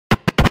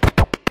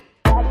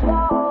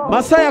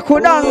Masaya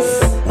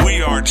kudance.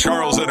 We are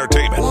Charlz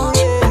Entertainment.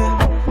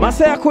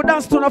 Masaya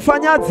kudance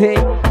tunafanyaje?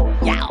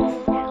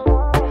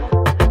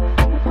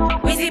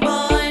 Wizzy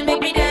boy,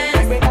 make me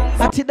dance.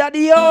 Ati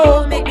daddy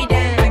yo, Make me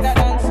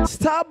dance.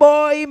 Star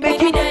boy,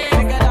 make it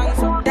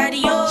dance. Daddy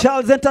yo.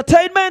 Charlz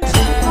Entertainment.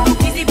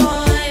 Wizzy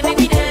boy, make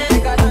me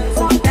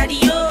dance. Daddy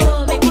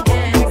yo, make me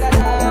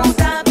dance.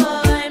 Star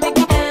boy, make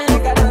me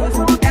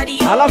dance. Daddy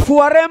yo. Alafu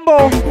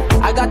warembo.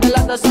 I got a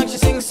lot of songs she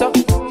sings so.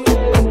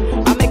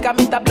 I make her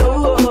meet a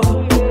blow.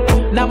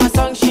 Now my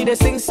song she dey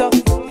sing so.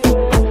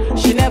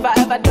 She never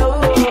ever do.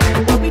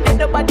 But we did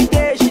nobody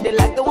there. She did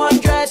like the one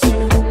dress, you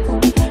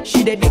know.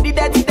 She did the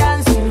dirty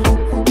dance, you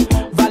know.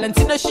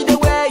 Valentino she dey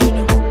wear, you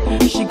know.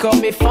 She call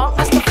me fun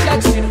as the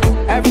flex, you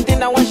know.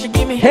 Everything I want she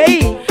give me.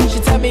 Hey. She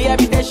tell me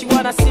every day she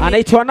wanna see me.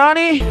 Anaitwa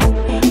nani?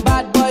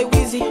 Bad boy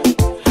Wizzy,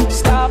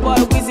 Star boy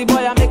Wizzy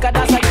boy. I make her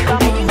dance like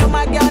that. And you know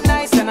my girl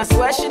nice and I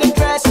swear she dey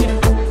dress, you know.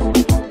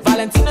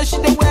 Valentino she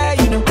dey wear,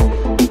 you know.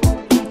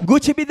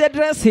 Gucci be the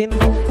dressing.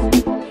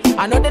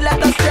 I know they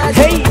let us dress.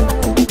 Hey.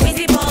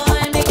 Wizzy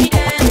boy, make me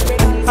dance.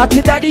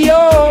 Ati daddy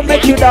yo,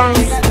 make you dance.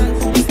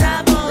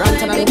 Star boy,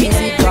 Ranting on the make me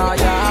music,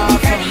 dance.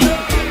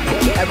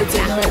 yeah.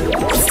 Everything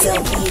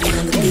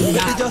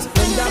Baby just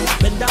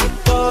bend down,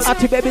 pause.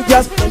 Ati baby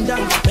just Bend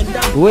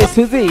down, Wait,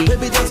 Suzy.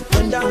 baby just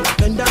bend down,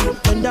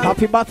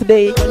 Happy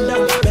birthday.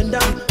 bend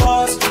down,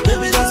 pause.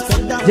 Baby just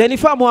bend down,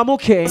 Jennifer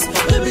muamuke.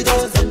 baby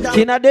just bend down,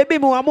 Kina Debbie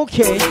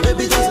muamuke.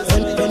 baby just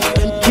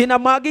bend Kina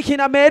Maggie,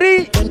 kina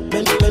Mary.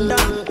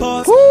 down,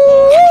 pause. Woo!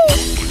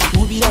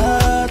 Who be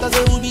that? I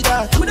say who be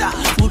that?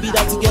 Who be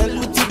that girl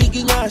with the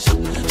big nash?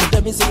 You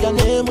tell me say your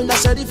name when I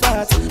share the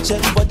fat. Share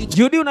the body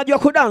Judy unajua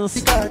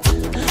kudance. cat.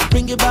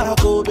 Bring it back,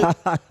 oh, baby.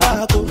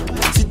 Back, oh.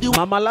 See the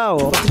Mama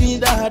Lao.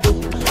 Trinidad,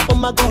 oh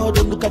my God,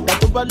 oh, look at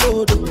that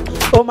overload.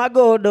 Oh my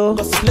God. Oh.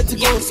 Cause let it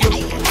go slow.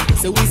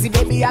 So Wizzy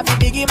baby, I be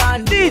biggie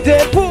man.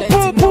 DJ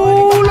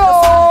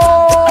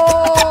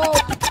Pulo.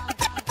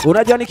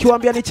 Unajua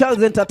nikiwaambia ni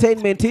Charlz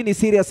Entertainment, hii ni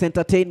serious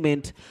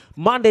entertainment.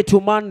 Monday to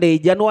Monday,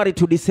 January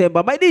to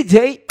December. My DJ.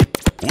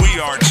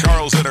 We are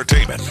Charlz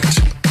Entertainment.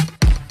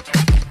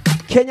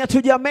 Kenya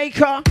to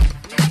Jamaica.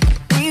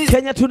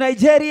 Kenya to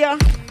Nigeria.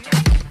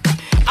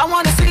 I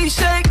wanna see you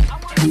shake.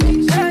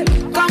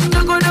 Come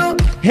to go do.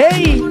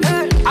 Hey.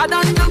 I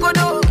don't go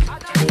do.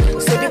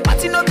 Say the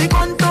party no be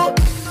conto.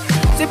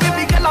 Say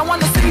baby girl, I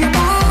wanna see you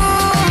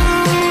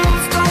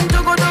move. Come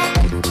to go do.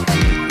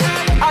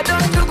 I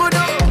don't go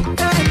do.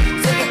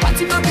 Say the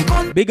party no be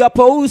conto. Big up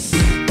Ous.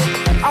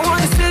 I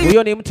wanna see you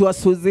Huyo ni mtu wa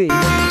Suzy.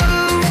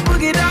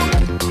 boogie down.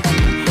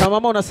 Na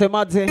mama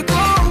unasemaje? Go.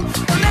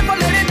 Don't ever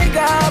let a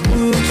nigga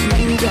put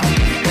you down.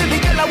 Baby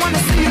girl, I wanna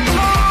see you go.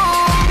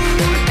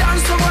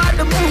 Dance over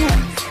the moon.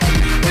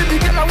 Baby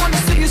girl, I wanna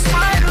see you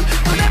smile.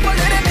 Don't ever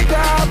let a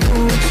nigga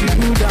put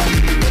you down.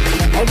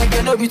 I'ma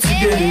get over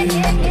today.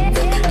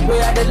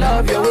 Where I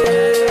love your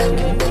way.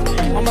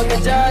 I'ma get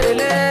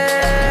jadele.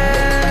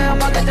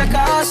 I'ma get your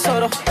car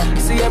solo.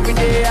 See every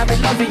day I be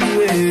loving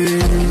you.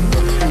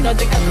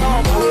 Nothing can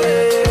come my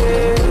way.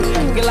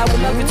 Girl, I will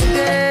love you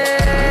today.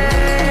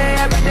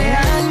 Every day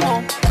and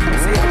more.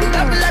 See I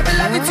will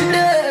love you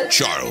today.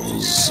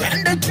 Charlz.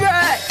 And the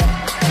track,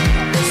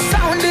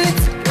 sound it,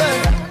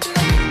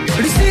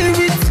 receive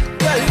it,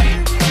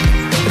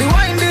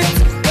 rewind it,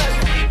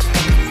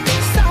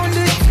 sound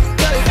it,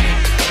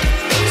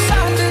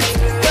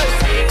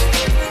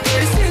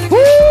 receive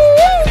it,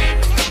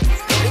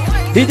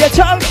 DJ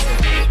Charlz.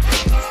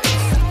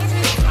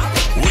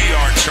 We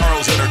are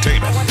Charlz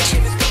Entertainment.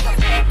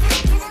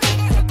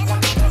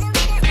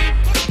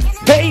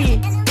 Hey.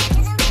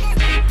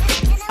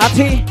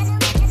 Ati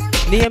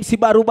ni MC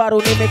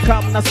barubaru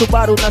nimekam na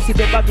Subaru na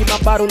sibebagi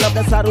mabaru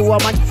labda saru wa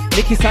manyi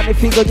nikisane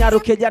fizo nyaru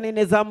kejani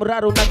neza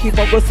mraru na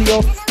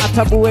kibogosio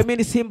atabuwe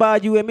mini simba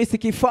ajue misi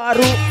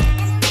kifaru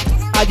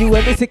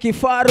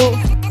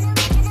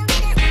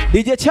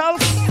DJ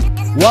Charlz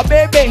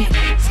wabebe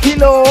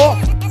skilo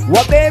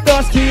wabebe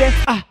wasikie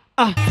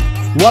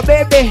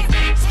wabebe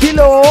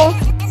skilo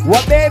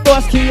wabebe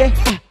wasikie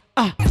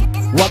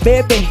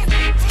wabebe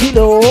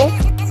skilo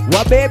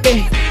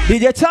wabebe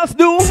DJ Charlz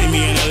do. See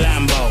me in a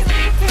Lambo,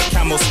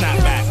 camel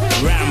snapback,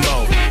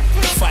 Rambo,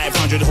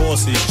 500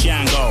 horses,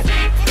 Django,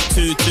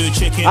 2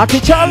 chicken, Ati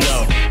Charlz.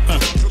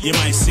 You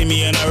might see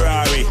me in a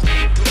Rari,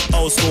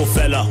 old school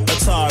fella,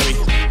 Atari.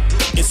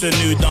 It's a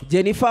new done.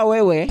 Jennifer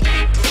wewe.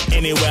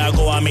 Anywhere I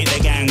go, I make the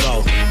gang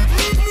go.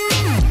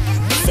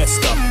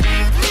 Festa,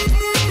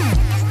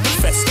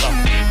 festa,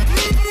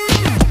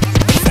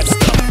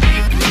 festa.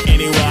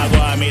 Anywhere I go,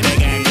 I make the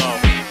gang go.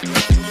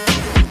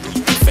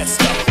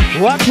 Festa.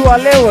 Watu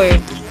walewe.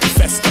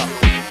 Festa,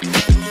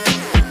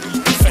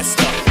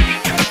 festa.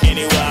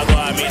 Anywhere I go,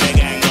 I make the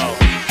gang go.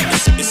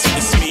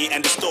 It's me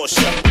and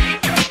distortion.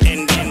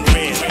 And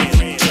rain.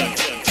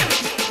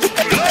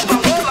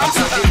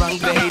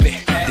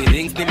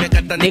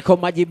 Niko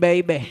maji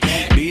baby.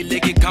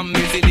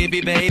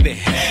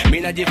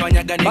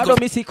 Bado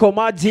misi ko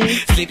maji.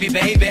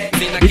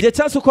 DJ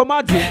Charlz uko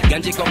maji.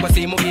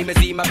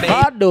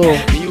 Bado.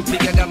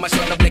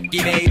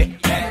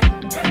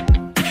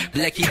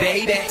 Blacky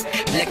baby,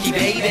 Blacky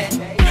baby.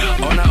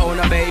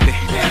 Ona baby.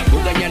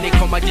 Uganya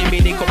niko majimi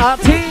niko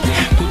Ati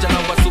kuja na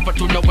wa super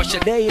tunawasha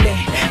daily.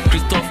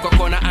 Christoph kwa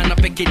kona ana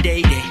peke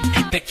day.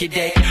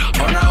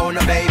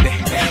 Ona baby.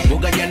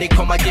 Uganya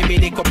niko majimi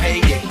niko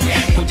payday.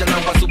 Kuja na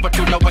wa super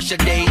tunawasha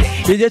daily.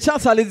 DJ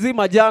Charlz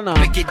alizima jana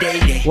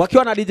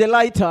wakiwa na DJ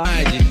Lighter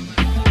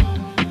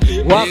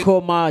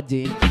wako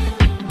maji.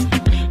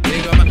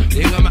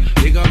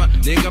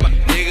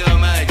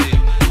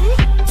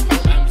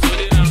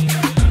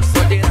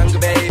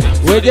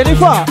 We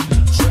Jennifer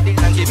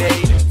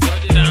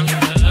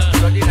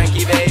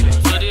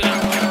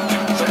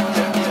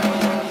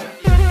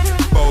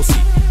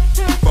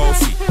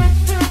Bossy,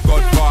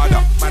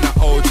 Godfather, man a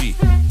OG,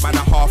 man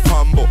a half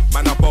humble,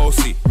 man a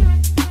bossy.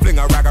 Fling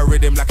a rag a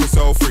rhythm like it's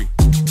all free.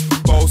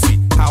 Bossy,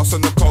 house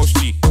on the coast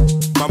G.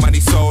 My money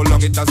so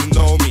long it doesn't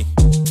know me.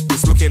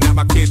 It's looking at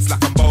my kids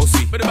like I'm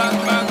bossy.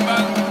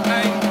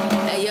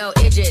 Hey yo,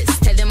 Idris,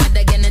 tell them what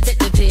they're gonna take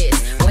the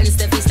piss. When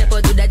step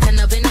out, do that turn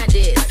up in a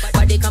diss.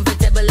 Body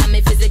comfortable, I'm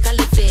a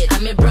physically fit.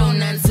 I'm a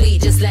brown and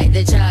sweet, just like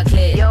the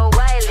chocolate. Yo,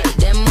 Wiley,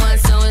 them all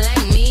sound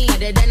like me.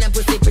 Other than a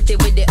pretty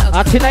with the up.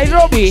 Ati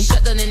Nairobi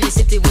Shut down in the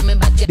city with me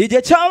back.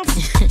 DJ Charlz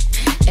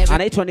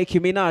anaitwa Nicki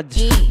Minaj.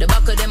 The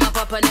back of them a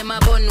pop and them a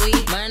bun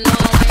weed. Man, no,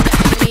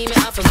 I me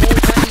have a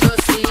move and go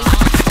see.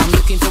 I'm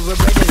looking for a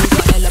brother who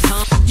got hella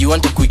pound. You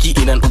want a quickie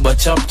in an Uber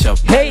chop.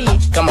 Hey,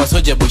 Kama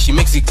soja boy, she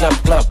makes it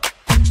clap.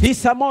 hii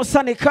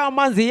samosa ni kama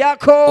manzi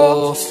yako.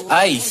 Oh,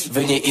 ice,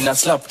 venye ina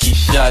slap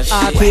kishash.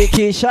 Ati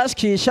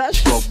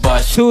kishash Kwa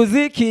bash.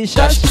 Suzy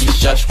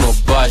kishash Kwa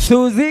bash.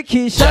 Suzy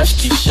kishash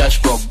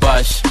Kishash kwa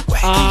bash.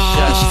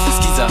 Kishash,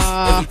 skiza,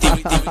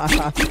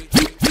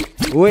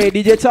 everything. We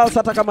DJ Charlz,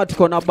 hata kama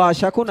tuko na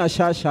bash hakuna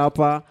shash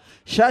hapa.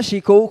 Shash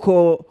iko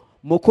huko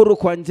Mukuru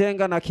kwa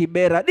Njenga na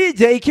Kibera.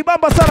 DJ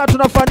kibamba sana,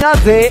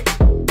 tunafanyaje?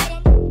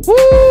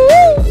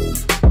 Woo!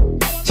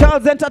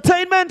 Charlz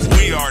Entertainment.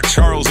 We are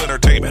Charlz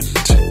Entertainment.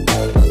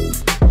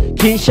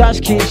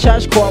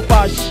 Kishash kwa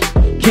bash.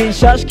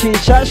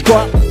 Kishash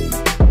kwa.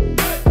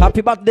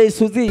 Happy birthday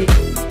Suzy.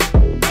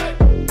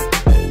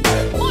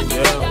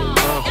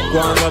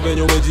 Kwanza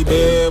venye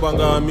umejibeba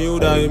nga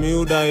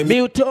miudai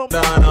Milton.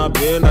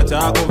 napenda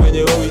chako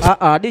venye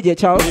uishi DJ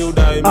Charlz.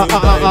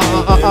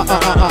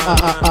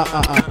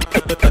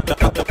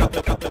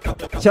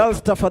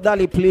 Charlz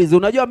tafadhali please.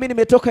 Unajua mimi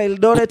nimetoka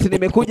Eldoret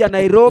nimekuja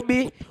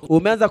Nairobi,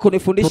 umeanza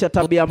kunifundisha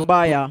tabia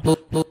mbaya.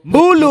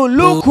 Mbulu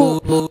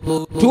luku.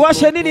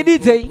 Tuwashe nini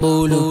DJ?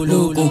 Mbulu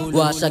luku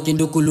washa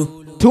kindukulu.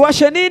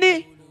 Tuwashe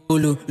nini?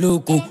 Mbulu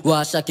luku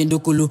washa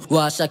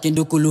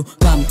kindukulu.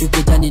 Kam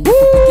tukijani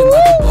nikupige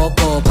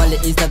makipopo pale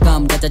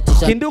Instagram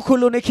gatatisha.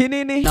 Kindukulu ni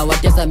kinini? Na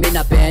watesa mimi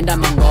napenda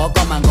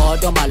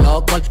mangoto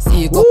maloko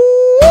siku.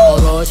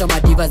 Orosho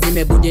madiva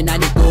zimebundi na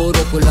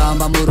nikuru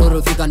kulamba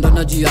mururu fika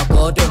ndono juu ya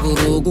kote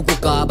vurugu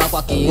kukaba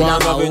kwa kila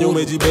Kwanza venye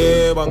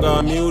umejibeba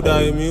nga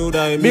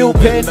miudai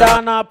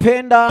miupenda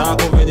napenda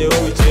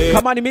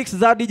kama ni mix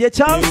za DJ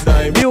Charlz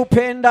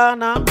miupenda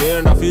na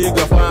penda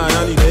figa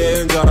fanya ni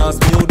dangerous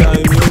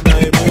miudai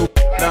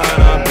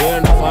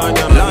napenda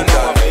fanya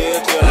London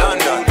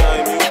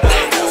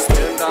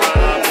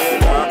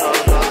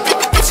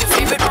It's your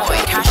favorite boy,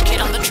 Cash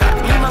Kid on the track.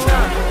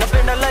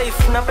 Napenda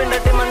life, napenda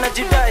dema na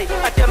jidai.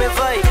 Ati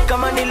amevai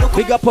kama ni luku.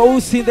 Big up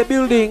Ausi in the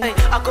building.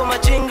 Ako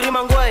machingri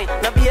mangwai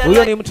na bia.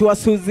 Huyo ni mtu wa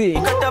Suzy.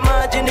 Kata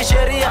maji ni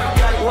sheria.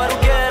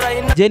 Warugera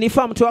ina.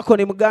 Jennifer mtu wako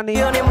ni mgani?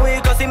 Hiyo ni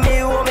mwiko si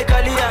miu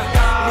umekalia.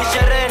 Ni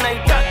sherehe na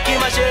itaki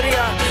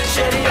masheria.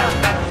 Sheria.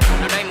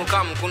 Nadai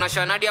mukamu kuna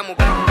shanadi ya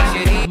mukamu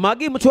sheria.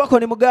 Magi mtu wako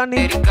ni mgani?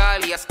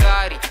 Serikali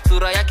askari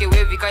sura yake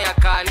wevi kaya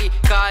kali.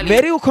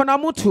 Meri uko na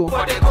mtu?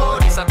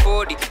 Kodi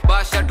sakodi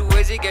basha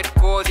tuwezi get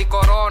kodi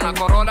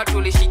corona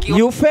tulishikiwa.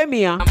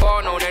 Euphemia.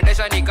 Mbona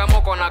unaendesha ni kama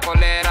uko na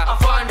kolera.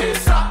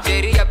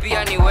 Sheria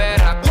pia ni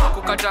wera.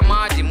 Kukata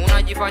maji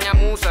munajifanya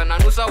Musa na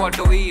nusa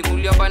watoi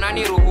muliomba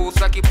nani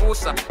ruhusa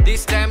kipusa.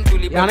 This time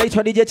tulipa.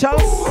 Anaitwa DJ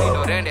Charlz.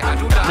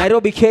 Hatuta.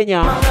 Nairobi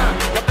Kenya.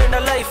 Napenda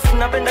life,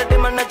 napenda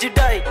dema na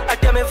jidai.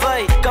 Ati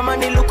amevai kama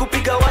ni luku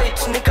piga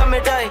white. Ni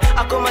kamedai,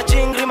 ako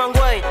machingri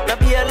mangwai na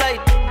bia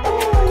light.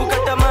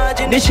 Kukata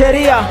maji ni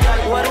sheria.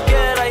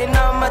 Warugera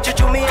ina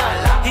machuchumia.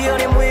 Hiyo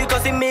ni mwiko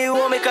si miu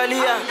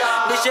umekalia.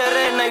 Ni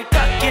sherehe na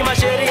itaki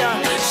masheria.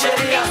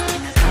 Sheria.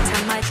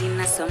 Tamaji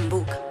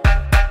nasambuka.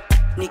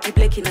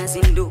 Nikibleki na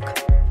zinduka.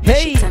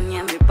 Hey. Shetani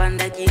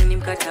amepanda jini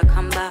mkata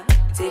kamba.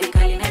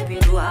 Serikali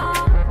naipindua.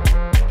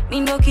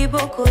 Mindo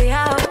kiboko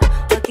yao.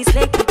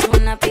 Wakisleki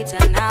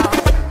tunapita nao.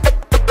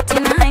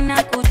 Tena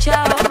haina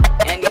kuchao.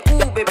 Yani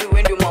baby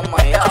when do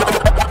mama yao.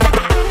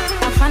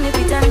 Afande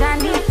pita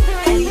ndani.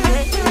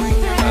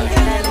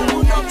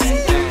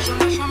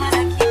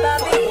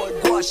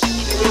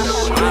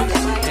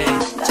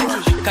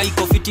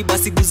 Kaiko fiti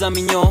basi guza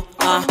minyo.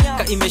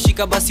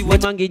 imeshika basi ni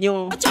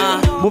manginyo.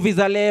 Movie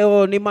za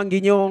leo ni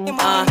manginyo.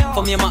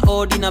 Form ya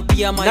maodi na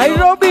pia mayo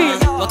Nairobi.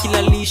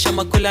 Wakilalisha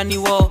makola ni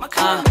wo.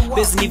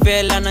 Base ni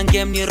vela na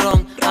game ni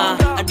wrong.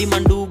 Hadi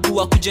mandugu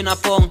wakuje na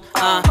pong.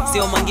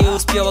 Sio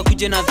mangeus pia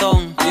wakuje na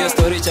thong. Hiyo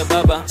story cha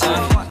baba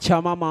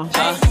cha mama.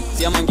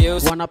 Sio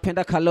mangeus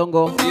wanapenda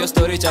kalongo. Hiyo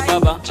story cha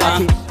baba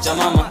cha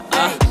mama.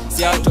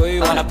 Si atoi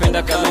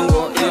wanapenda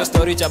kalongo. Hiyo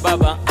story cha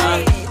baba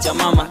cha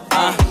mama.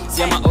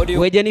 Si ama audio.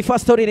 We Jennifer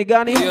story ni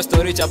gani? Hiyo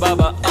story cha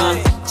baba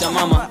cha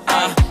mama.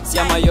 Si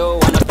ama yo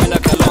wanapenda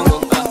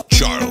kalongo.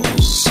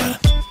 Charlz.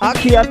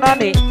 Aki ya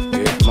nani?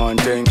 Hitman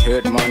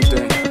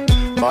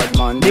bad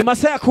man. Ni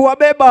masaya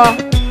kuwabeba.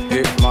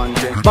 Hitman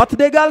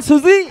Birthday girl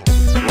Suzy.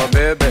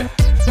 Wabebe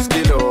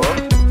skilo.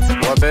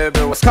 Wabebe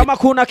wasikie. Kama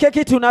kuna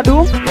keki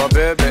tunadu.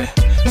 Wabebe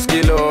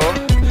skilo.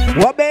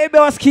 Wabebe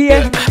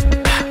wasikie.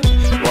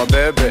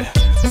 Wabebe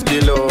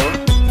skilo.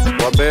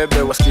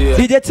 Wabebe wasikie.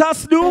 DJ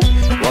Charlz du.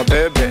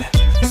 Wabebe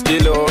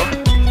skilo.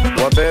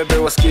 Wabebe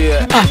wasikie.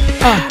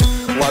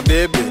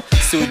 Wabebe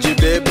suji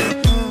bebe.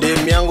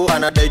 Dem yangu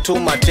anadai tu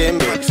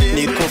matembe.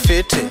 Niko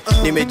fete,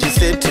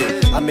 nimejisete,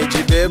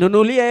 amejibeba.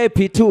 Nunulia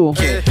AP2.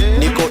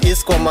 Niko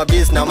east kwa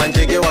mabis na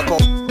manjege wako.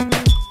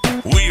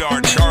 We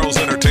are Charlz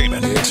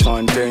Entertainment.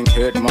 Hitman thing.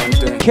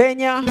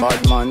 Kenya.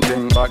 Bad man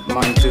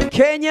thing.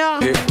 Kenya.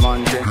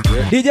 Hitman thing.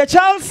 DJ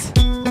Charlz.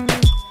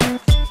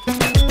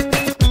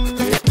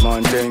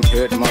 Hitman thing.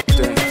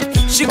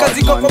 Shika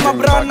ziko kwa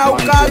mabra na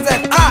ukaze.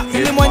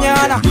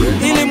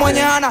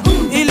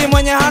 Ili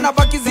mwenye hana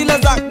baki zile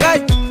za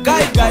guy.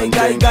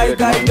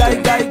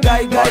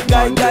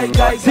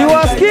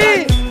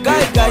 Siwaski.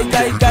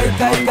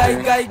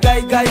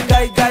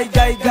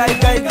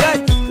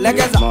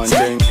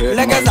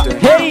 Legeza.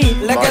 Hey.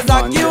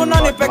 Legeza kiuno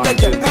ni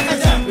pekeje.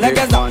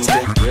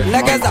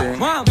 Legeza.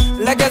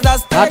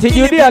 Ati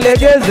Judy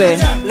alegeze.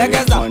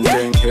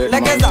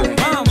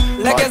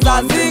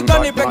 Legeza ziko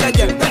ni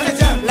pekeje.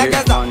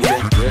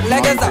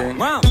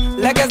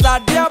 Legeza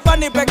diapa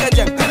ni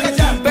pekeje.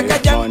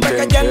 Pekejua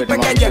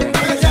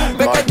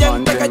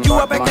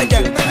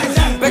pekeje.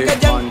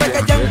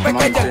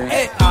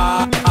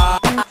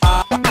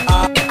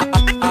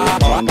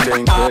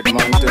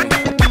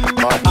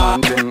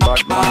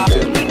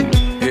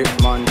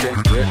 Hitman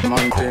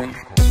thing.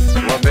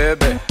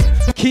 Wabebe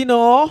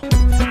Kino.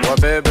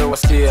 Wabebe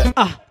wasikie.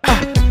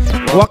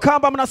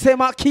 Wakamba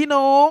mnasema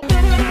Kino.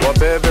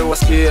 Wabebe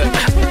wasikie.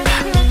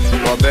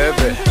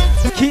 Wabebe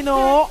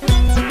Kino.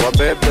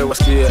 Wabebe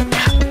wasikie.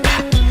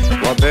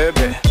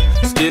 Wabebe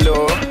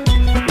skilo.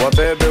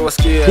 Wabebe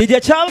wasikie. DJ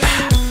Charlz.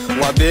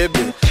 Wabebe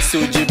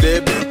suji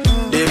bebe.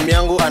 Dem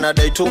yangu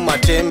anadai tu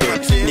matembe.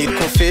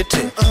 Niko fete,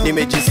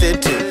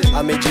 nimejisete,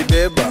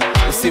 amejibeba,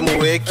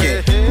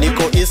 usimuweke.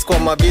 Niko east kwa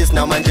mabis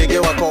na manjege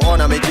wako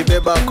on.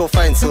 Amejibeba ako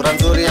fine, sura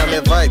nzuri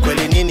amevai.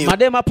 Kweli nini?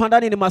 Madema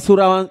pandani ni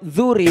masura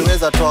nzuri.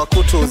 Niweza toa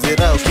kutu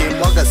uzira.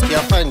 Ukimwaga sikia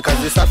fine,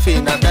 kazi safi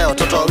inadai.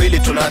 Watoto wawili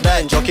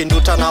tunadai, njoki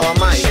nduta na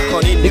wamai.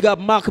 Uko nini? Big up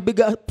Mark, big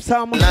up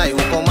Sam. Nai,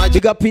 uko maji.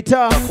 Big up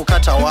Peter.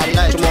 Kukata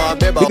walai.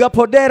 Tumewabeba. Big up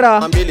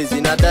Odera. Mbili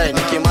zinadai,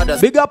 nikimada.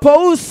 Big up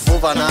Ous.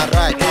 Move na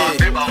right.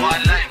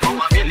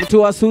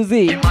 Mtu wa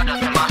Suzy.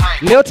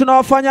 Leo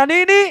tunawafanya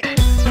nini?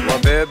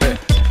 Wabebe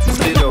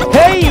skilo.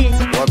 Hey.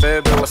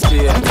 Wabebe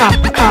wasikie.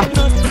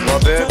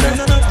 Wabebe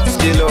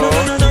skilo.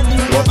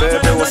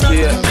 Wabebe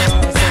wasikie.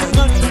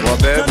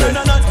 Wabebe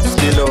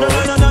skilo.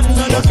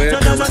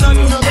 Wabebe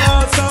wasikie.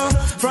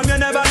 From you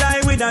never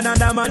lie with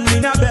another man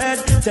in a bed.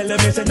 Tell them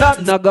it's not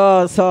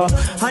Nagasa.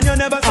 And you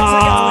never say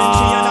when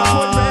she and a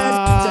cold red.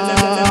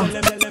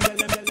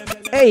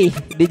 Hey,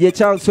 DJ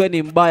Charlz we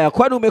ni mbaya.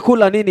 Kwani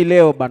umekula nini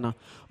leo bana?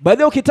 By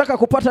the way, ukitaka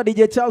kupata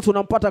DJ Charlz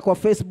unampata kwa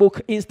Facebook,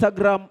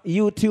 Instagram,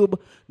 YouTube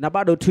na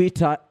bado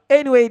Twitter.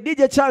 Anyway,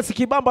 DJ Charlz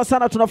kibamba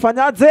sana,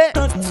 tunafanyaje?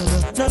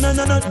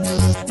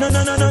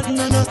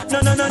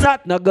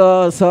 Not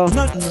Nagasa.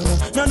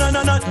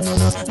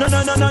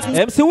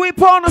 MC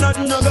Weapon.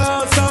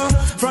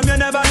 From you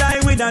never lie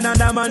with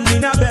another man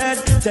in a bed.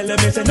 Tell them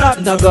it's not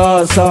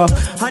Nagasa.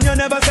 And you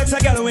never sex a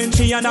girl when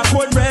she and a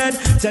cold red.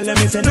 Tell them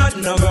it's not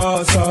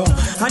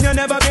Nagasa. And you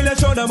never build a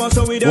shoulder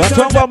muscle with your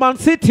Watonga Man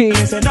City.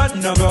 It's not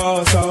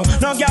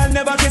Nagasa. No girl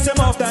never kiss him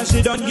off and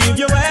she don't give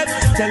you head.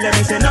 Tell them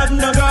it's not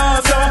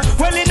Nagasa.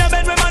 Well in a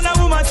bed with man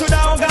and woman should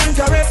have organ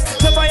caress.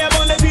 So fire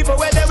burn the people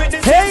where they with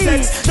the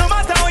sex. No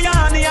matter how you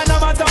honey and no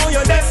matter how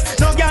you less.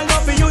 No girl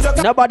not for you.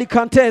 Nobody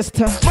contest.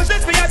 Must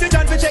this be a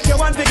chance to check your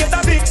one to get a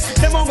fix.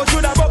 Them on go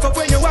through the buck up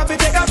when you have to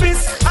take a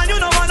piss. And you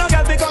know man no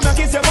girl become a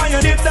kiss you when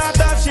you dip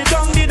that she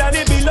tongue did and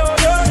it below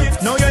your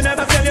hip. No you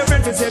never tell your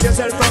friend to save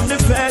yourself from the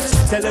feds.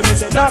 Tell them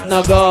it's not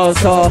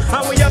Nagasa.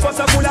 And we have us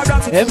a full of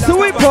grass. MC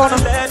Weapon.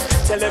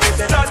 Tell them it's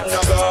not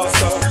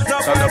Nagasa. No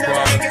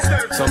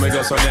So me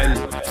go so then.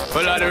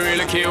 Well, I don't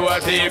really care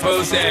what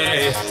people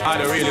say. I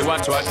don't really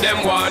watch what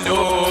them want do.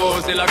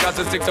 Still I got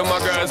to stick to my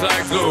girls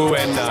like glue.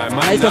 And I'm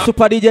Naitwa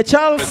Super DJ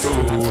Charlz.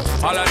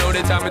 all I know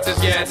the time it is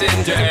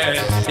getting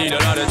jet. Need a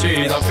lot of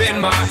trees up in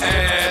my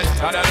head.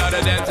 Got a lot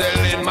of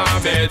dental in my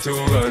bed to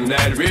run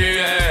that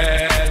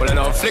real. Well, I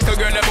know flicker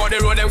girl, them on the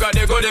road, them got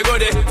the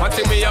goody. One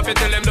thing me have to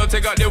tell them, don't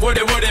take out the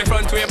woody.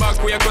 Front way, back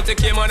way, cut the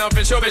came on up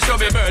and show me.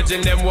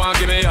 Virgin, them want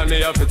give me, and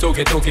me have to took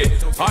it.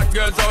 Hot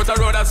girls out the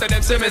road, I say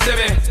them see me.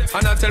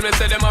 And I tell me,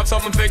 say them have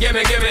something for give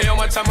me. How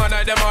much time I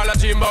night, them all a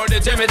dream about the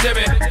Jimmy.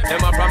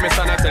 Them a promise,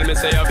 and I tell me,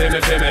 say you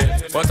feel me.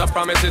 But a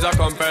promise is a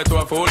compared to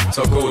a fool,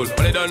 so cool.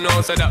 But they don't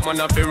know, say that man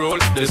have to rule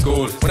the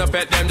school. When I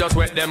pet them, just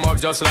wet them up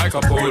just like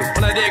a pool.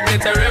 When I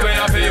dignitary way,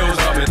 I feel use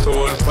up my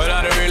tool. But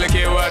I don't really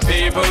care what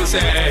people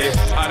say.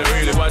 I don't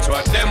really watch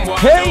what them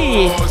want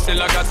to.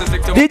 Still I got to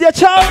stick to DJ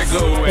Charlz.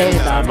 Hey,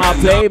 I'ma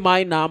play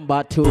my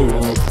number 2. All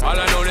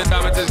I know the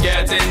time it is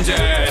getting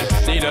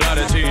jet. Need a lot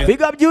of cheese.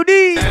 Big up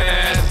Judy.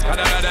 Got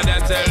a lot of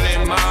dental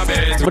in my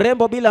bed.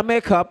 Mrembo bila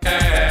makeup.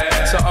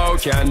 So how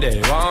can they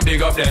want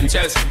big up them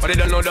chest? But they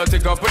don't know that to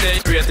go for they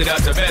created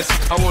at the best.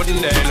 I wouldn't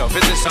they love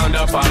it's the sound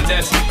of all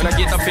this. When I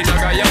get up in the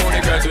guy, you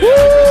only girls with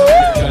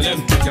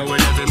them. Tell them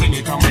every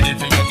minute I'm ready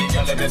to get the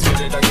girl the best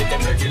with it and get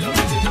them regular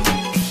visit.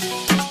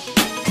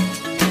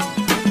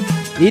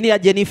 Hii ni ya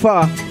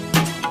Jennifer.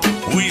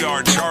 We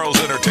are Charlz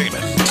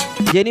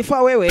Entertainment.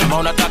 Jennifer wewe. Kama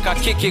unataka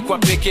kiki kwa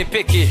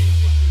piki.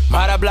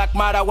 Mara black,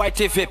 mara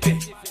white vipi.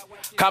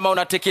 Kama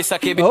unatikisa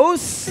kibi.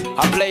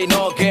 I play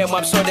no game,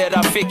 I'm so de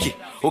rafiki.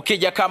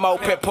 Ukija kama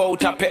upepo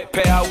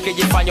utapepea.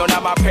 Ukijifanya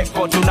na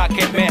mapepo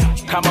tunakemea.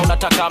 Kama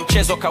unataka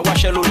mchezo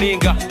kawashe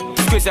luninga.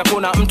 Squeeze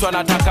hakuna mtu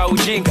anataka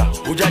ujinga.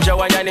 Ujanja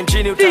wa nyani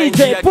mjini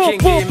utaingia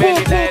kingi.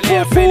 Meli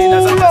naelea feli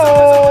na zama.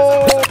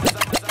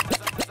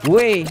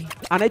 We,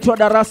 anaitwa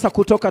Darasa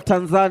kutoka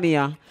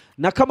Tanzania.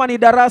 Na kama ni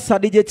Darasa,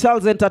 DJ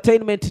Charlz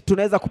Entertainment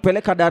tunaweza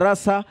kupeleka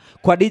Darasa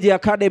kwa DJ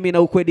Academy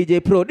na ukwe DJ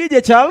Pro.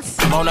 DJ Charlz.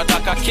 Kama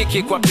unataka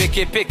kiki kwa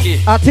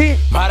piki. Ati.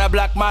 Mara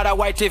black, mara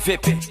white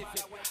vipi.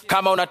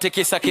 Kama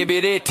unatikisa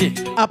kibiriti.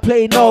 I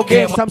play no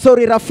games, I'm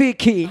sorry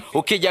rafiki.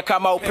 Ukija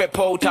kama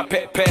upepo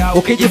utapepea.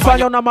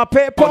 Ukijifanya na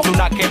mapepo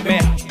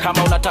tunakemea.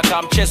 Kama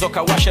unataka mchezo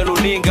kawashe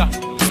luninga.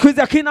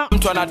 Squeeze akina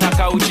mtu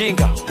anataka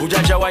ujinga.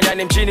 Ujanja wa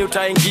nyani mjini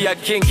utaingia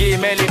kingi.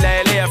 Meli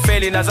naelea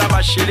feli na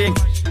zama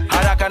shilingi.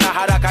 Haraka na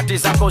harakati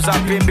zako za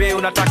pimbi.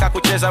 Unataka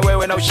kucheza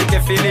wewe na ushike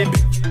filimbi.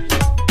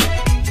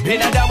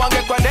 Binadamu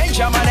angekuwa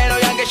danger, maneno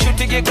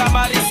yangeshutingi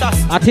kama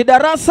risasi. Ati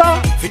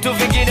Darasa. Vitu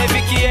vingine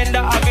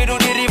vikienda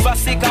avirudi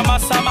reverse kama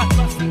sama.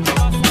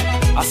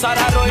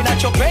 Asararo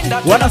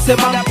inachopenda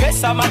wanasema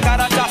pesa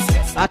makaratasi.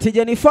 Ati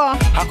Jennifer.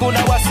 Hakuna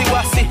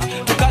wasiwasi,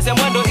 tukaze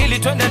mwendo ili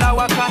twende na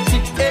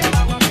wakati.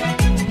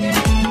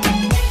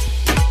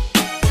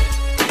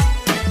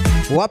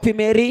 Wapi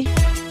Mary?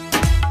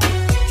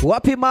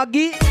 Wapi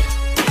Magi?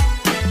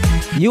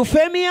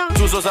 Euphemia?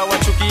 Tuzo za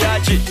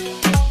wachukiaji.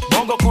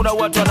 Bongo kuna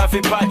watu wana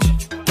vipaji.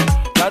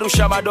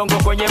 Narusha madongo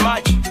kwenye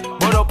maji.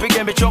 Bora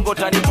upige michongo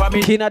tanipa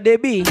mimi. Kina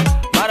Debbie.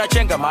 Mara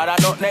chenga mara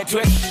no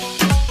network.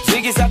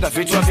 Zigi zaga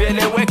vitu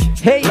havieleweki.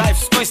 Hey.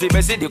 Life squeeze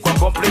imezidi kwa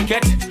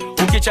complicate.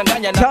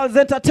 Ukichanganya na Charlz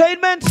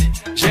Entertainment.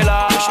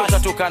 Jela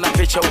utatoka na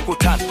picha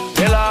ukutani.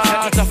 Jela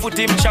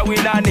tutafuti mchawi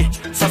nani.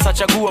 Sasa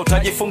chagua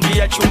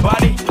utajifungia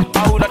chumbani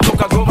au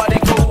unatoka goma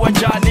niko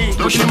uwanjani.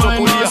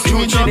 Usitokulia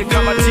chini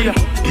kama tia.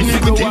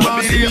 Iniquity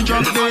was in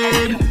drop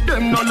dead.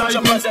 Them no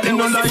like me, them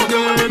no like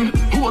them.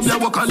 Who of their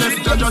work and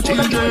left judge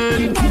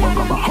children.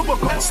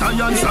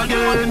 Science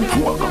again.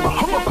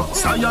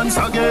 Science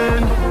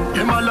again.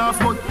 Them a laugh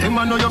but them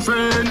a know your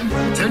friend.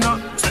 Send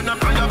a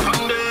fire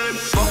from them.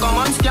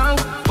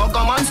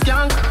 Pokemon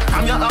skank.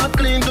 I'm your heart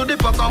clean to the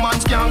Pokemon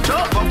skank.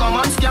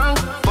 Pokemon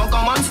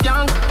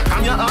skank.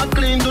 I'm your heart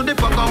clean to the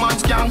Pokemon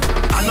skank.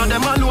 I know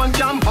them alone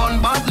camp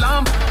on bad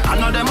lamp. I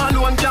know them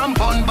alone camp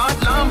on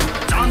bad lamp.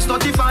 Chance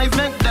 35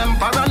 make them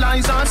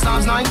paralyze us.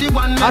 Stars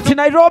 91. Ati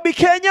Nairobi,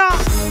 Kenya.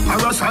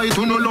 Parasite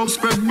who no love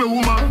spread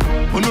rumor.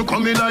 Who no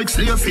coming like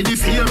slave for the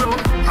pharaoh.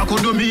 I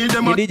could do me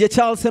them. DJ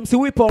Charlz MC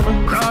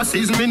Weapon.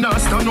 Crosses me not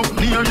stand up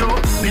near you.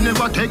 Me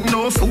never take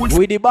no food.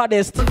 We the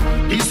baddest.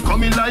 It's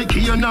coming like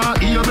here now,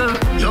 evil.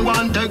 You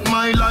want take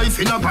my life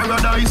in a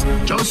paradise.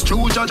 Just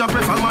choose judge, I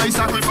prefer my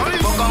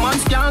sacrifice. Pokemon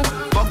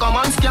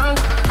skank.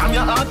 I'm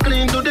your heart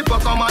clean to the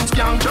Pokemon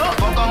skank.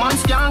 Pokemon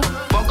skank.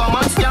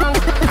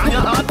 I'm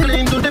your heart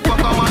clean to the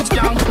Pokemon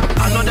skank.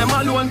 I know them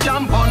alone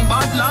camp on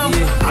bad lamp.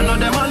 I know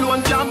them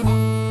alone camp.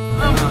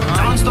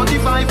 Chance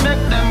 35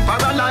 make them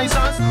paralyze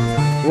us.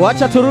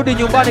 Wacha turudi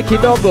nyumbani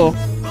kidogo.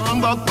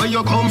 Back where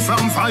you come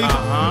from, fight.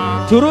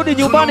 Turudi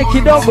nyumbani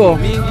kidogo.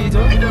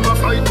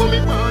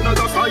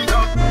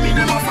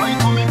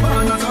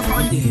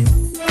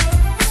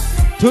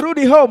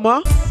 Turudi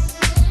home.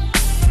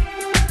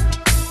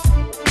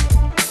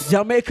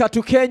 Jamaica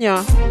to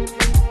Kenya.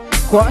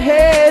 Kwa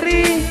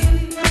heri.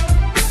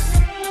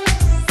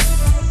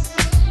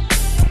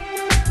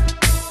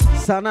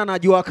 Sana na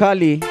jua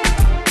kali.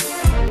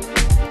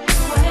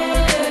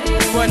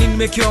 kwani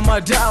nimekewa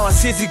madawa,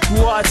 siwezi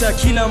kuacha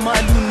kila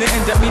mali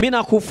unaenda. Mimi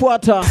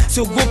nakufuata,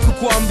 siogopi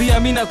kuambia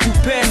mimi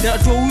nakupenda.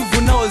 Toa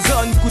wivu nao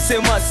zao ni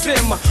kusema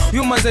sema.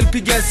 Huyo manzi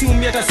alipiga simu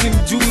mimi hata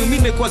simjui. Mimi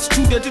nimekuwa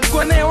studio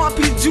tulikuwa naye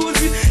wapi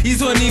juzi.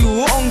 Hizo ni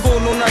uongo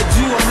na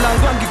unajua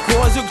mlango wangu kwa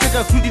wazo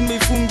ukitaka kurudi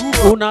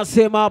nimeifungua.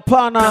 Unasema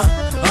hapana.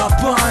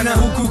 Hapana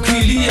huku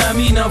kilia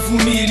mimi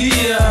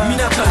navumilia. Mimi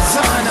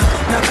nakazana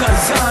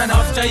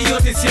after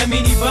yote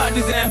siamini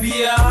bado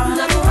zinaambia.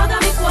 Nakuaga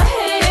kwa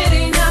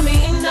heri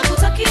nami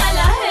nakutakia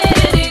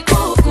laheri.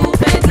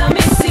 Kukupenda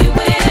mimi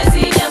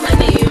siwezi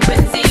jamani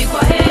mpenzi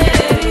kwa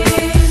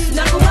heri.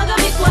 Nakuaga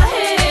kwa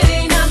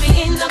heri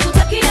nami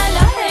nakutakia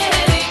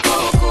laheri.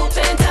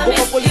 Kukupenda mimi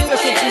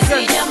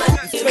siwezi jamani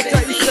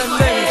mpenzi kwa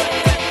heri.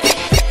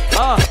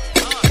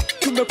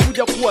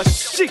 Tumekuja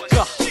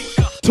kuwashika.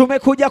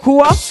 Tumekuja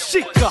kuwa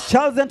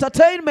Charlz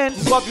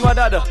Entertainment. Wapi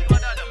wadada?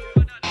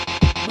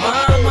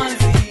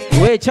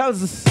 We Charlz.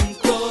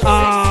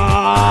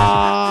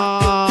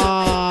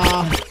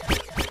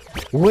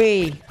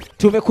 We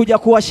tumekuja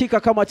kuwashika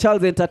kama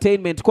Charlz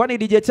Entertainment. Kwani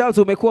DJ Charlz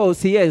umekuwa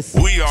OCS?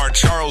 We are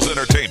Charlz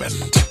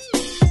Entertainment.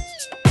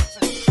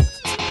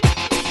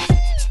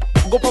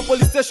 Ngopa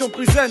Police Station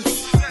presents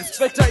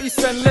Inspector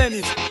Eastern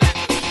Lenny.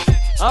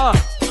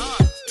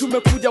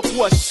 Tumekuja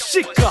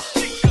kuwashika.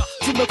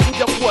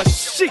 Tumekuja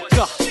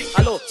kuwashika.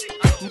 Halo,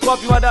 mko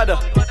wapi wadada?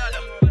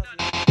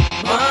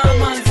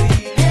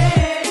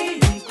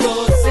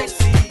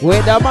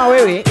 We dama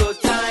wewe.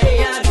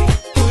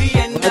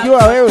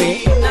 Unajua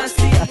wewe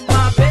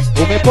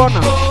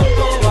umepona.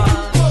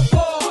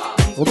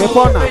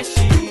 Umepona.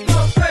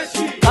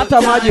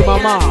 Hata maji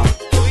mama.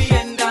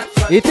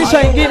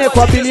 Itisha ingine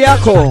kwa bili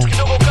yako.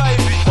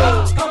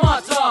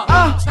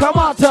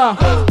 Kamata.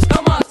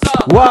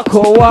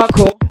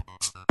 Wako.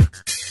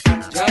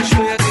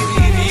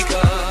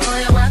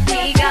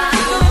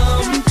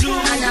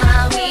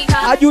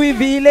 Ajui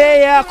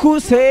vile ya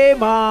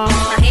kusema.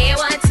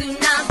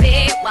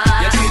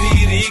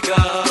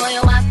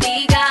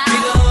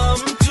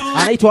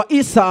 Anaitwa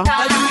Isa.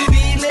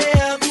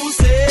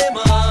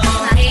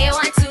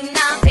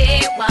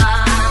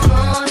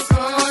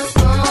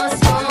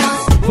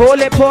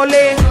 Pole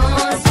pole.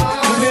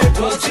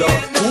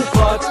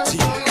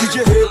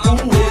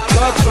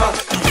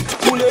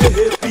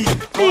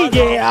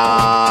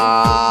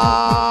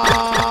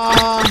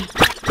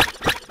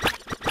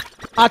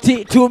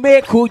 Ati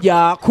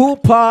tumekuja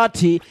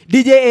kupati.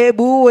 DJ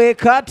ebu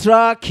weka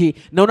traki.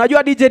 Na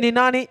unajua DJ ni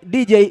nani?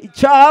 DJ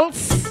Charlz.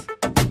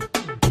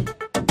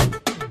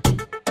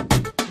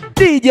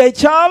 DJ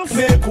Charlz.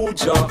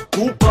 Tumekuja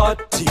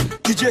kupati.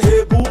 DJ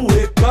ebu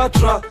weka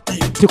traki.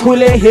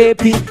 Tukule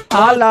happy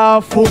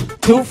alafu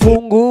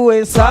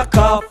tufungue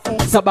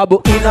sakafu.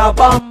 Sababu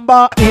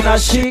inabamba,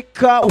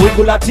 inashika,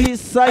 wingu la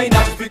 9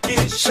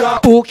 inafikisha.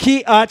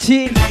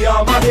 Ukiachilia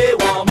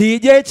mahewa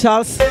DJ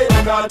Charlz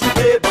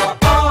unatubeba.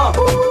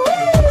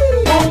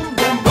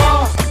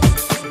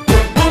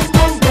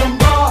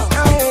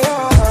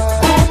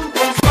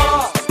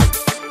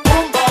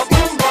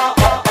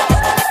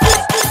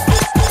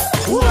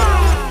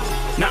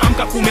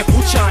 Naamka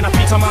kumekucha,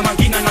 napita mama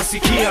ngina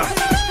nasikia.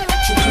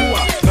 Chukua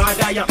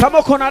baada ya kama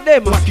uko na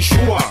demo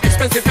akishua.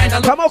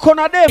 Kama uko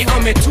na demo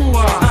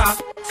ametua.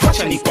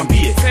 Acha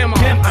nikwambie, dem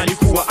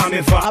alikuwa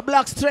amevaa a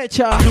black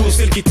stretcher, blue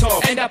silky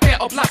top and a pair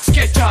of black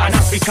sketchers. An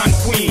African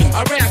queen,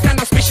 a rare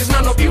kind of species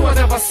none of you has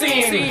ever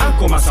seen.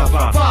 Anko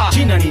Masava,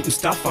 Gina ni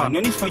Mustafa. No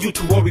need for you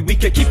to worry, we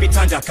can keep it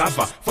under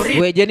cover. For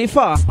real, we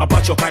Jennifer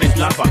about your current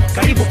lover.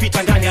 Karibu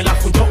pita ndani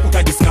alafu ndo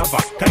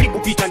utadiscover. Karibu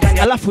pita ndani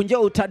alafu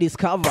njo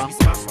utadiscover.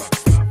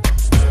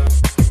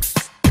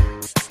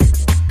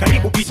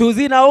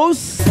 Suzina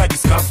Us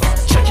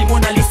Shaki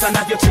Mona Lisa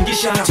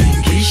navyotingisha.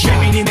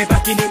 Mimi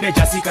nimebaki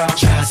nimejazika.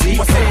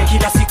 Wasee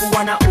kila siku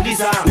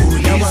wanauliza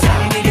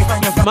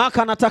nilifanya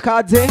Maka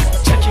natakaje.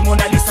 Shaki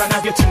Mona Lisa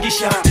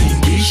navyotingisha.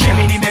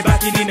 Mimi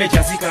nimebaki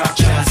nimejazika.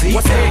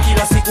 Wasee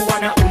kila siku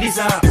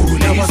wanauliza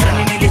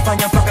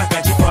nilifanya mpaka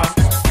kajipa.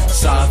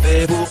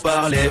 Savez-vous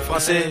parler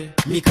français?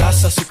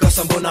 Mikasa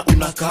sukasa mbona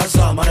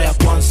unakaza mara ya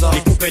kwanza?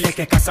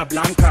 Nikupeleke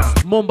Casablanca,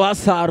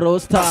 Mombasa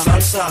rosta.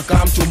 Salsa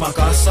kamtu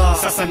makasa.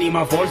 Sasa ni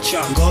mavolcha.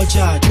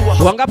 Ngoja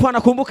jua. Wangapi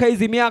wanakumbuka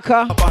hizi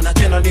miaka? Hapana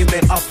tena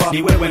nimeapa.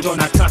 Ni wewe ndo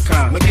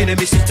nataka. Mwingine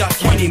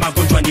misitaki. Kwani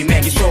magonjwa ni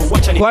mengi. So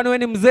wacha ni. Kwani wewe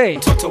ni mzee?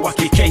 Mtoto wa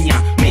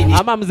Kikenya. Mimi.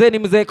 Ama mzee ni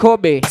mzee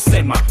Kobe?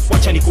 Sema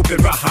wacha nikupe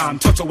raha.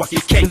 Mtoto wa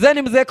Kikenya. Mzee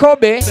ni mzee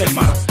Kobe?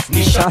 Sema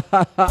nisha.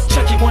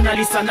 Shaki Mona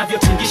Lisa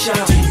navyotingisha.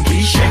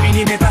 Mimi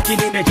nimebaki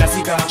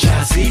nimejazika.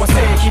 Wasee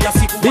kila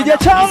siku DJ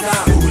Charlz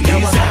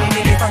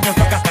nilifanya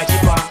mpaka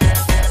kajipa.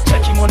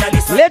 Shaki Mona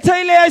Lisa.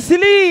 Leta ile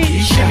asili.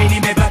 Mimi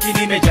nimebaki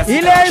nimejazika.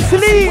 Ile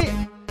asili.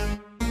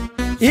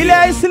 Ile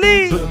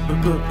asili.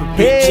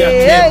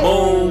 Yeah.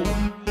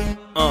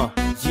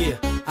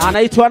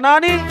 Anaitwa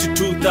nani?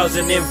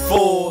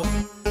 2004.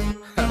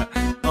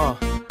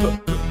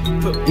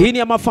 Hii ni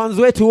ya mafans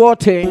wetu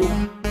wote.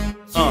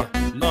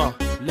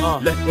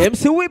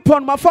 MC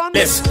Weapon mafans.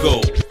 Let's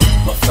go.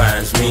 My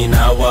fans me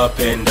now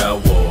wapenda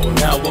wo.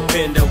 Now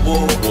wapenda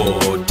wo.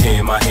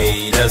 Wote my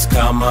haters haters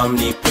kama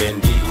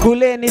mnipendi.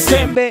 Kule ni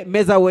sembe,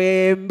 meza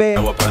wembe.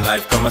 Na wapa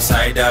life kama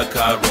cider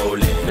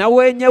karole. Na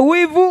wenye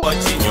wivu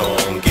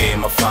wajinyonge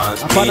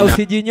mafans. Hapana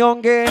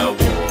usijinyonge.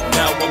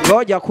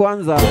 Ngoja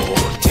kwanza.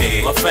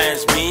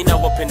 Mafans mi na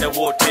wapenda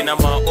wote na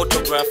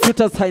ma-autograph.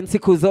 Tutasign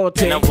siku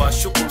zote. Na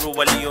washukuru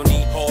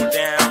walioni hold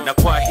down. Na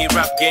kwa hii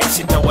rap game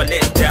sitawa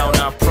let down,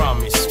 I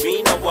promise.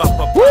 Mi na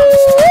wapa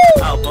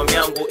promise. Album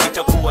yangu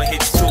itakuwa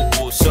hits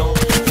tupu. So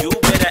you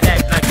better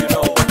act like you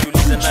know what you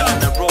listen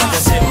na roll.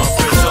 That's in my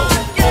preso.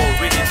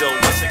 Oh really though,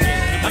 once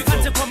again.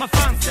 Asante kwa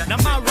mafans na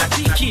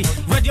marafiki,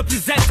 radio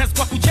presenters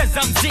kwa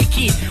kucheza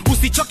mziki.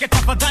 Usichoke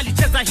tafadhali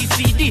cheza hii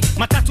CD.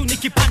 Matatu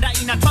nikipanda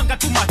inatwanga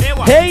tu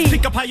mahewa. Hey.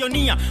 Speaker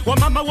pioneer,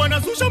 wamama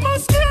wanazusha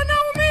masikio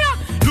naumia.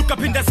 Look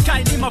up in the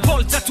sky ni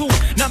mavolta tu.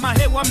 Na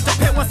mahewa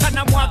mtapewa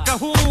sana mwaka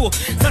huu.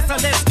 Sasa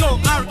let's go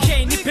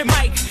RK nipe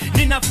mic.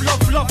 Nina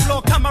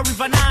flow kama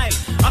River Nile.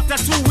 After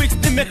 2 weeks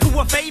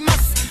nimekuwa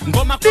famous.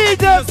 Ngoma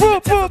DJ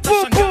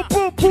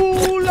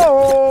pull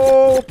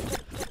up.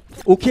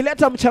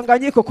 Ukileta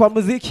mchanganyiko kwa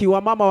muziki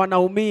wa mama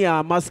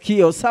wanaumia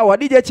masikio. Sawa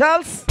DJ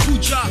Charlz?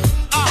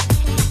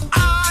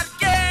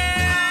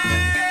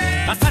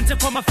 Asante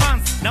kwa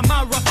mafans na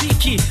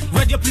marafiki,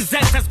 radio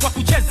presenters kwa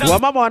kucheza. Wa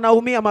mama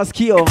wanaumia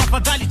masikio.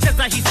 Tafadhali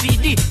cheza hii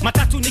CD.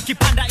 Matatu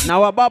nikipanda na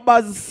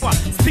wababas.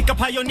 Speaker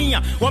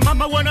pioneer, wa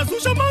mama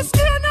wanazusha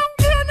masikio naumia.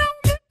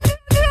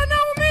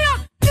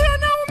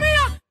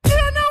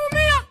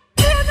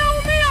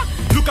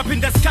 Look up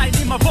in the sky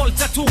ni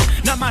mavolta tu.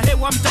 Na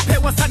mahewa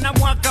mtapewa sana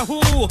mwaka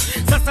huu.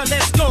 Sasa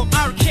let's go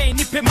RK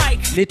nipe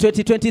mic. Ni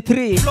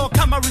 2023. Flow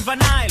kama River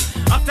Nile.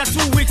 After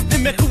 2 weeks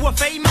nimekuwa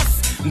famous.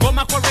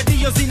 Ngoma kwa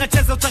radio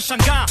zinacheza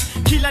utashangaa.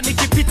 Kila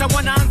nikipita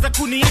wanaanza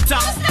kuniita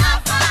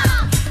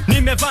Mustafa.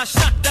 Nimevaa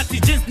shirt dirty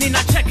jeans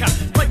ninacheka.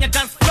 Kwenye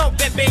dance floor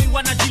baby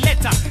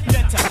wanajileta.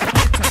 Leta.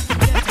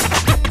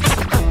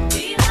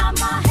 Bila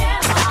mahewa.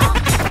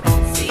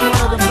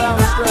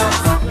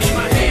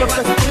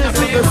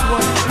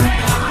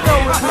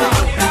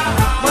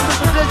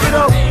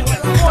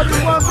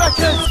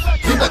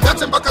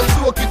 Kindergarten mpaka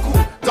chuo kikuu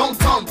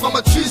downtown kwa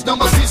machiz na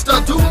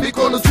masista tu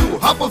mikono juu.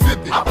 Hapo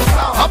vipi?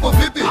 Hapo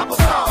vipi?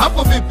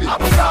 Hapo vipi?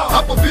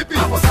 Hapo vipi?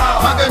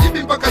 Magharibi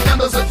mpaka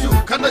nyanda za juu,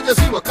 kanda ya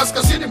ziwa,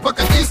 kaskazini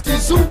mpaka east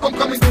is I'm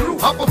coming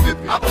through. Hapo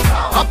vipi?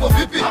 Hapo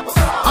vipi?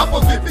 Hapo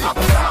vipi?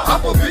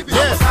 Hapo vipi?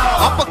 Yes.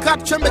 Hapo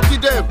kat chembe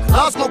kidevu,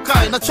 lazima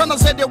ukae na chana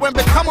zaidi ya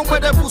wembe kama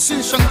mwerevu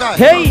usinishangae.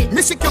 Hey.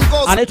 Misi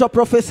kiongozi. Anaitwa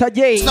Professor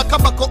J. Na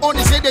kama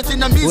kooni zaidi ya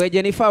jinamizi. Wewe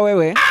Jennifer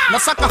wewe.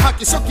 Nasaka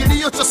haki sio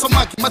kilio cha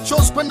samaki,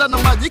 machozi kwenda na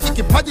maji, hiki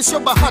kipaji sio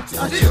bahati.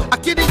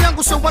 Akili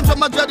yangu sio uwanja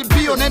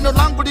majaribio, neno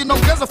langu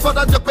linaongeza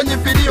faraja kwenye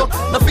video.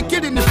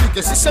 Nafikiri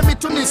nifike, sisemi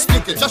tu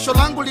nisikike, jasho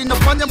langu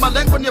linafanya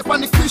malengo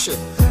niyafanikishe.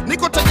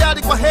 Niko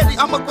tayari kwa heri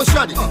ama kwa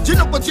shari,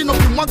 jino kwa jino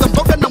kimwaga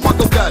mboga na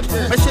mwaga ugali.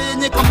 Maisha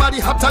yenye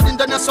kamari hatari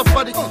ndani ya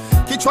safari,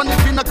 kichwani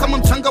vina kama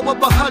mchanga wa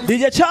bahari.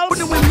 DJ Charlz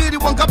ni mwimiri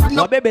wangapi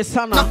na wabebe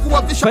sana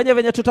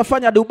venye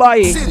tutafanya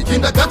Dubai.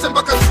 Kindergarten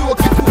mpaka chuo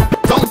kikuu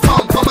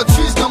downtown kama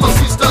cheese na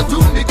masista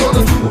tu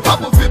mikono juu.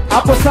 Hapo vipi?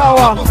 Hapo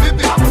sawa. Hapo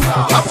vipi?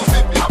 Hapo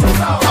vipi?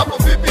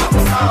 Hapo vipi?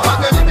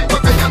 Magharibi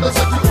mpaka nyanda za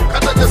juu,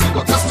 kanda ya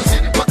ziwa,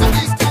 kaskazini mpaka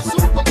east is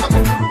super kama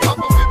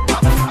hapo vipi?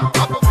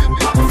 Hapo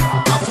vipi?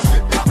 Hapo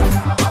vipi?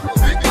 Hapo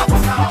vipi?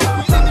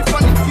 Ili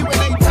nifanikiwe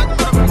na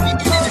hitaji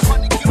marafiki, ili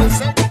nifanikiwe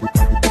zaidi.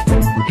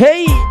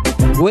 Hey,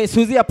 we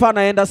Suzi hapa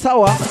anaenda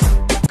sawa.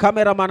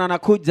 Cameraman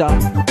anakuja.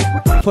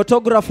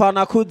 Photographer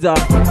anakuja.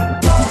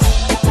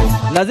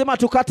 Lazima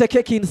tukate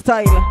keki in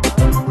style.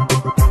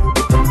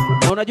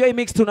 Na unajua hii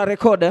mix tuna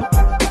record.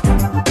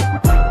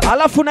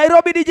 Alafu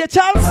Nairobi DJ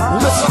Charlz.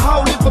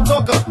 Umesahau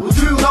ulipotoka,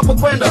 ujui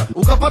unapokwenda,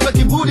 ukapata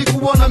kiburi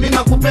kuona mimi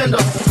nakupenda.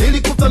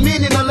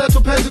 Nilikuthamini na leo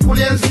tupenzi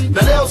kulienzi,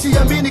 na leo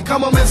siamini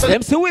kama umesema.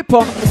 MC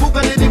Wipo.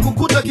 Kumbuka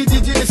nilikukuta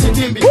kijijini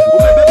Sitimbi.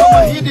 Umebeba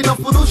mahindi na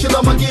furushi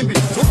la magimbi.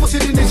 Huku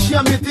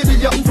silinishia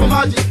mithili ya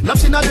mfamaji.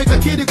 Nafsi nayo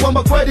ikakiri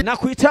kwamba kweli na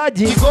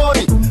kuhitaji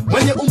kigori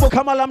mwenye umbo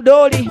kama la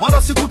mdoli.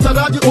 Wala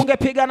sikutaraji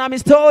ungepiga na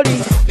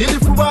mistori.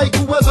 Nilifurahi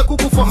kuweza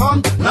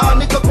kukufahamu na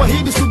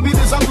nikakuahidi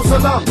subiri zangu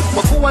salamu.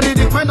 Kwa kuwa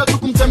nilikwenda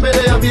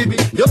tukumtembelea bibi,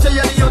 yote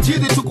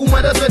yaliyojiri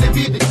tukumweleza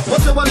ilibidi.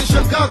 Wote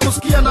walishangaa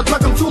kusikia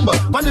nataka mchumba,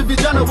 kwani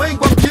vijana wengi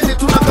wa mjini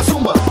tuna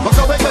kasumba.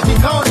 Wakaweka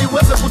kikao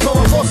niweze kutoa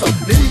kosa,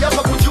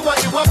 niliapa kujua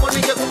iwapo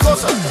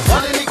ningekukosa.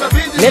 Wale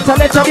nikabidi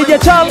leta DJ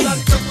Charlz.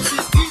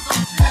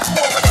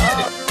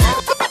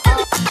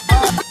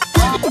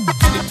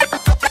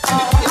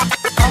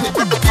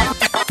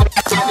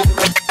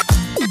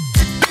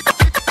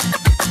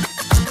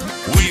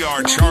 We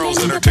are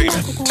Charlz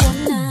Entertainment.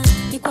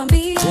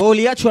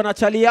 Uliachwa na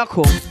chali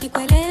yako.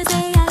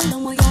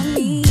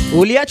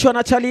 Uliachwa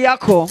na chali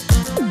yako.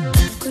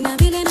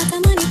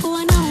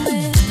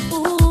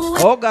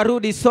 Oga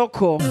rudi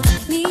soko.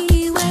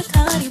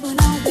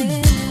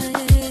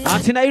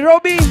 Ati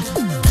Nairobi.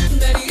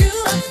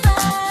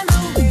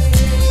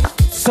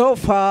 So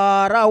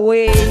far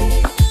away,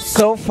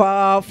 so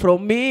far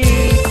from me.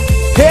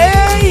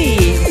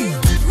 Hey!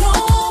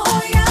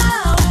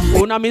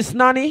 Una miss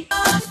nani?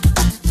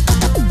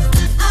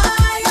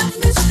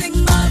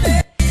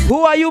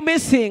 Who are you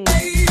missing?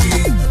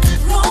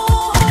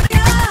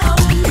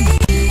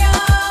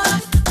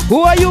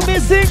 Who are you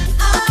missing?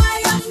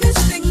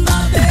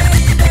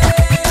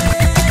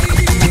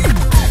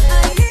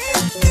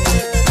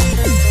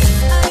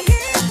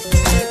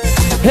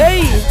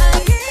 Hey!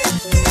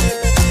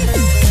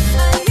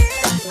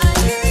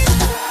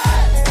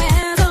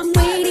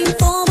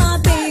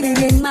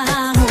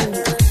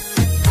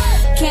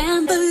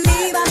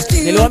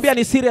 Niliwaambia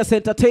ni serious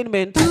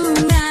entertainment.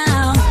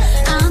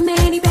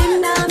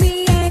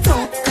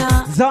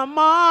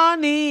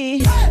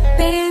 Zamani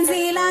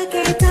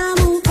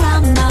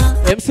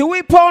MC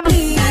Weapon,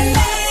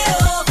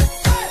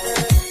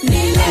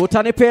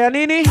 utanipea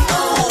nini?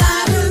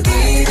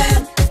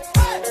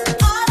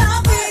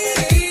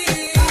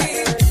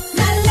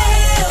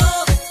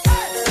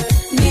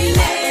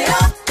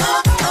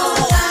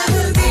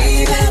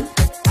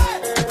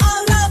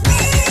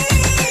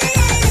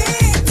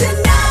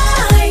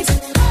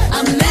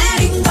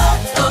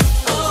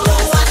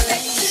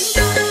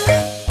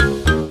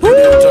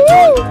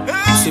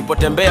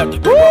 Usipotembea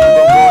tutupwa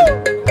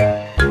mgongoni.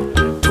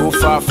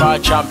 Tufafa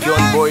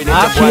champion boy ni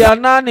Akia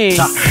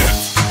nani?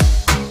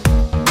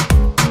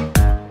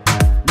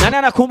 Nani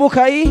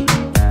anakumbuka hii?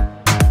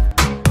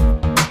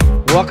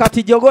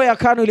 Wakati jogoo ya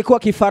Kanu ilikuwa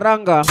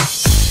kifaranga.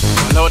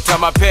 Wanaota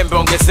mapembe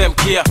ongeze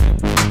mkia.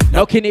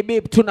 Na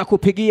ukinibip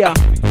tunakupigia.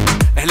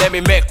 Let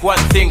me make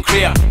one thing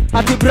clear.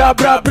 Ati bra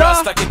bra bra.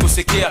 Sitaki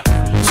kusikia.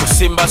 So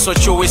simba so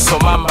chui so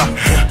mamba.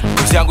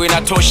 Kazi yangu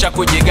inatosha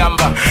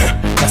kujigamba.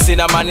 Na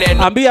sina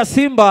maneno. Ambia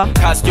Simba.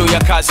 Kazi juu ya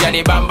kazi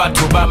yani bamba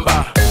tu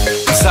bamba.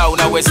 Sasa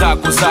unaweza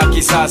kuzaa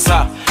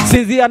kisasa.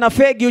 Sinzia na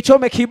fegi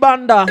uchome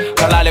kibanda.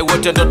 Kalale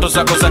wote ndoto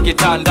zako za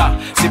kitanda.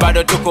 Si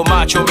bado tuko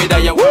macho mida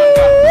ya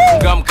wanga.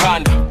 Funga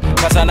mkanda.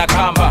 Kaza na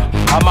kamba.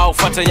 Ama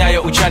ufuate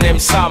nyayo uchane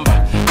msamba.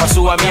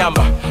 Pasua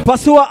miamba.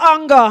 Pasua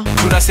anga.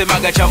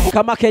 Tunasemaga chambu.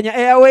 Kama Kenya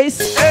Airways.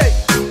 Hey.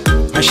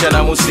 Maisha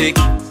na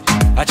muziki.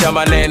 Acha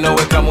maneno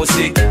weka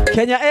muziki.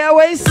 Kenya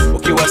Airways.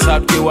 Ukiwa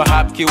sub, kiwa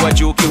hap, kiwa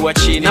juu, kiwa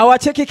chini. Na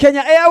wacheki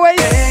Kenya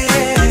Airways.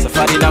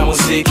 Safari na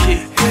muziki.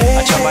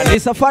 Acha maneno. Ni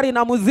safari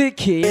na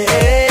muziki.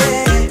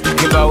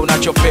 Kimba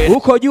unachopenda.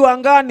 Uko juu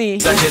angani.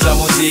 Zacheza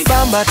muziki.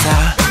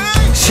 Bambata,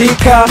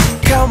 shika,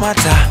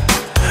 kamata,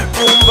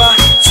 rumba,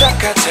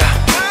 chakata.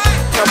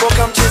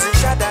 Kaboka mchezi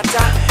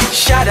shadata,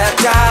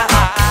 shadata.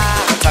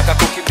 Nataka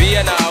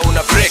kukimbia na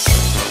una break.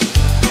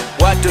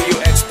 What do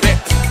you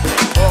expect?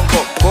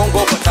 Bongo,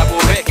 bongo kwa tabu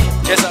meki.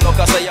 Cheza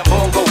lokasa ya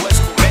bongo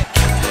uwezi kumeki.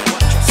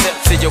 Watch yourself,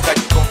 sije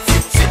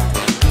ukajikonfuse.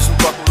 Nusu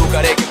kwa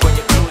kuruka rege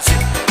kwenye cruise.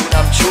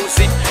 Una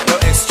mchuzi,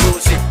 no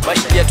excuse.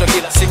 Maisha yetu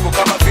kila siku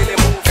kama vile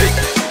movie.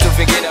 Vitu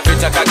vingine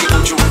vitakagi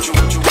uchu.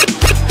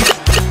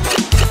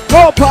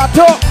 Go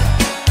Pato.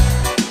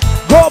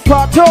 Go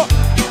Pato.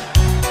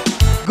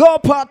 Go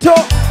Pato.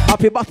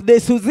 Happy birthday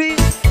Suzy.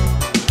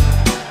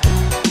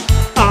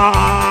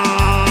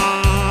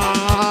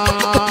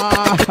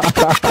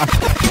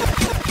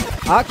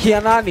 Aki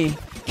ya nani?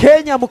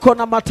 Kenya mko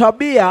na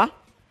matabia.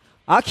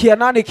 Aki ya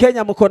nani?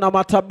 Kenya mko na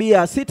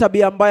matabia. Si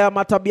tabia mbaya,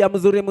 matabia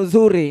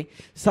mzuri.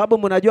 Sababu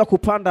mnajua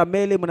kupanda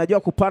meli, mnajua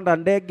kupanda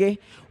ndege.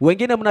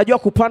 Wengine mnajua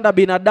kupanda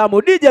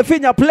binadamu. DJ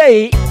finya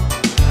play.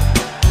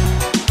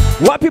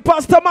 Wapi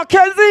Pastor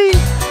Mackenzie?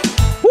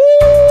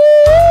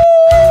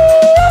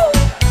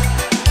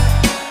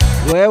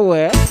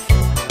 Wewe.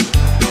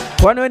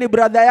 Kwani wewe ni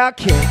brother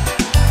yake?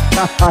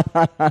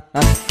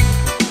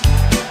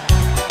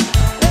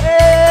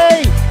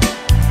 Hey!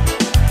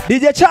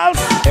 DJ Charlz.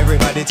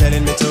 Everybody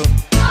telling me to.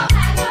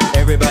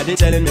 Everybody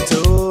telling me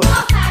to.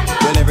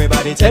 Well,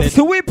 everybody telling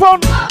MC Weapon.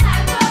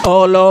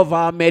 All over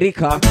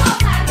America.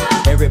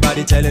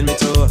 Everybody telling me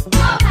to.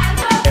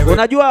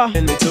 Unajua?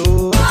 Telling me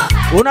to.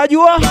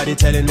 Unajua? Everybody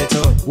telling me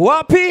to.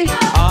 Wapi?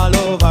 All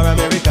over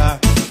America.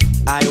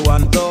 I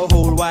want the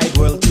whole wide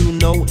world to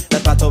know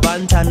that Pato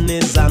Bantan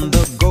is on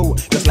the go.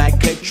 Just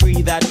like a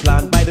tree that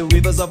planted by the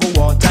rivers of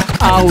water,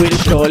 I will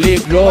surely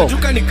grow.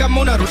 Pray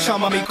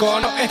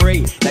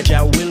that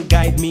Jah will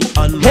guide me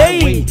on my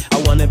way.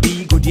 I wanna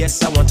be good,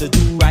 yes, I want to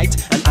do right,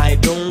 and I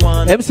don't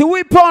want MC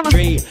Weapon.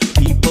 Pray.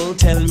 People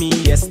tell me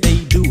yes they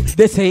do.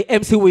 They say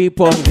MC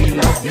Weapon. We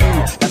love you.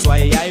 That's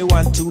why I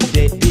want to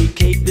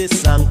dedicate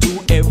this song to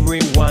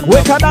everyone.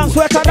 Wake a dance,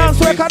 wake a dance,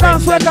 wake a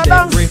dance, wake a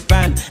dance. Every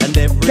fan and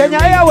every Kenya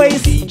Airways.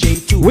 DJ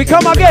too. We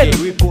come again.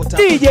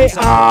 DJ.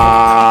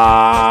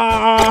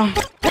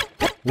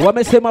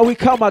 Wamesema we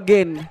come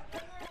again.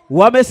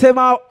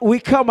 Wamesema we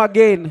come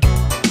again.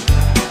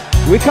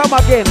 We come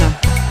again.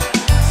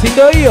 Si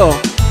ndio hiyo?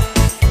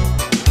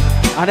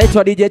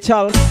 Anaitwa DJ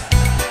Charlz.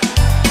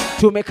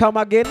 Tume come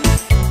again.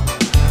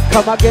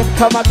 Come again,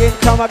 come again,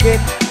 come again.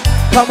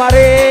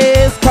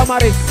 Kamares,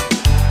 Kamares.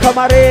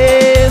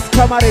 Kamares,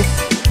 Kamares.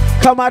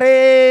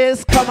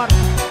 Kamares, Kamares.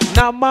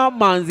 Na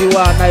mamanzi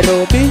wa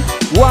Nairobi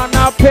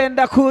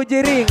wanapenda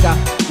kujiringa,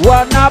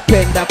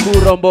 wanapenda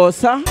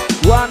kurombosa,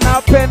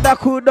 wanapenda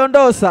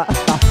kudondosa.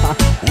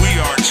 We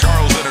are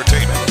Charlz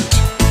Entertainment.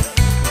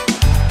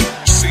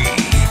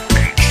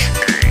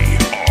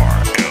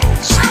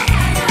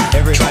 C-H-A-R-L-Z.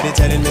 Everybody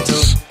telling me to.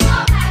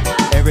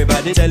 Everybody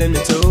everybody telling me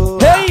to.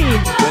 Hey!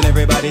 Well,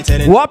 everybody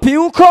telling me. Wapi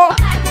uko?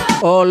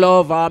 All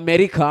over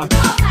America.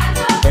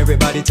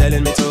 Everybody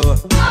telling me to.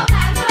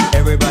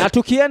 Everybody. Na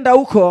tukienda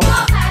huko,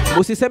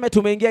 usiseme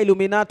tumeingia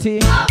Illuminati.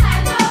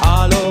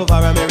 All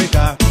over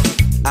America.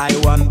 I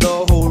want the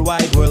whole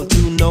wide world to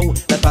know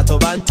that Pato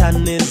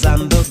Bantan is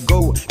on the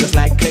go. Just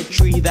like a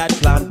tree that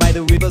planted by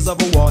the rivers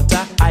of water,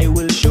 I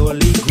will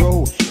surely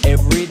grow.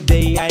 Every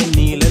day I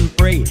kneel and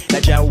pray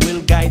that Jah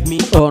will guide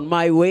me on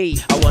my way.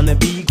 I wanna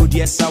be good,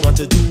 yes, I want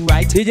to do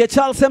right. DJ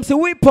Charlz MC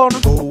Weapon.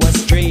 Go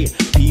astray.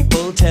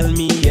 People tell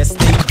me yes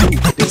they do.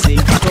 They say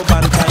Pato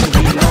Bantan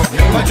we love you.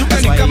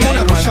 That's why I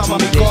want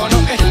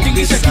to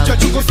this and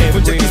everyone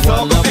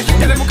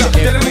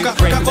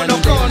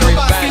of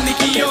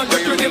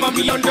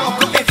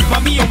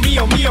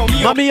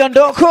Mami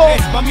Ondoko.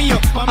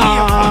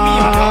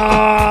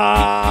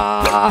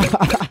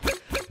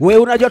 We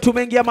unajua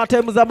tumeingia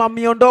matemu za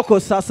Mami Ondoko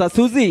sasa.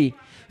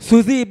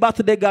 Suzy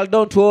birthday girl,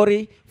 don't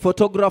worry.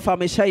 Photographer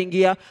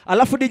ameshaingia.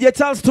 Alafu DJ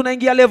Charlz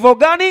tunaingia level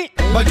gani?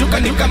 Bajuka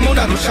ni kama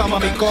unarusha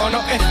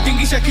mamikono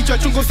tingisha kichwa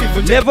chungu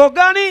sivunje. Level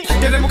gani?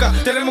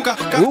 Teremuka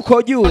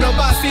huko juu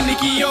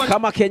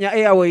kama Kenya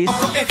Airways.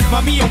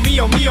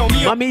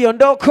 Mami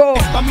Ondoko.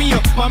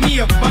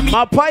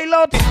 Ma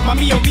pilot.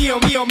 Mami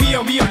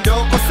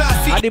Ondoko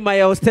sasi. Hadi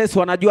my hostess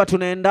wanajua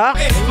tunaenda.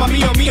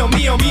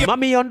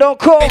 Mami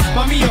Ondoko.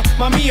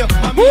 Mami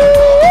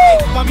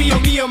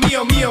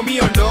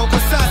Ondoko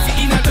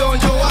sasi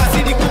inadonjo wazi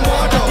ni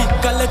kumoto.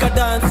 Kaleka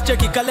dance,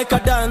 cheki kaleka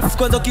dance.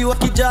 Kwanza kiwa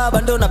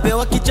kijaba ndo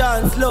napewa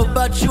kichance. Low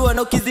but sure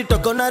na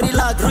ukizitoka na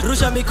relax.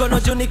 Rusha mikono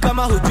juu ni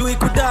kama hujui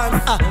kudance.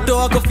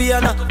 Toa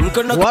kofia na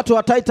mkono. Watu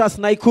wa Titus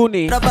na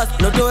Ikuni. Rabas,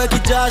 notoe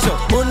kijasho.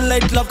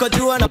 Moonlight love kwa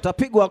jua na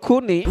utapigwa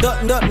kuni.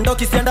 Ndo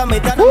kisianda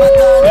maidana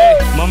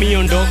matani. Mami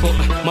Ondoko,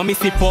 mami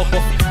si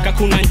popo.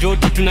 Kakuna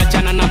njoti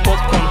tunachana na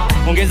popcorn.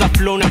 Ongeza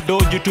flow na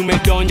doju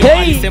tumedonjo.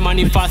 Alisema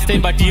ni fast time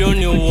but hiyo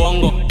ni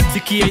uongo.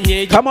 Sikie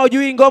nyeji. Kama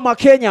ujui ngoma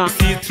Kenya.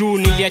 See through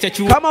niliacha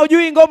chuo. Kama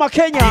ujui ngoma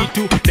Kenya.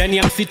 Ndani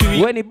ya msitu.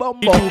 We ni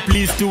bombo.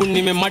 Please tu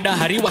nimemada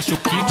hariwa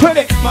shuki.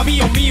 Twende.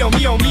 Mami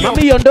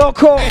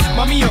Ondoko.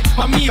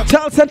 Mami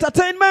Charlz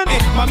Entertainment.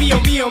 Mami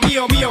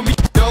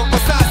Ondoko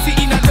sasi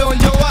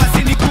inadonjo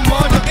wazi ni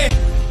kumoto.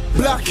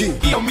 Blackie,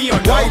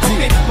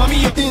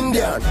 Whitey,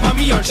 Indian,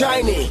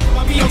 Chinese,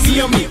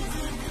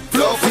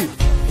 Fluffy,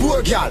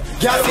 poor girl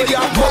with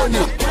your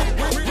money.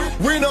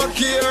 We not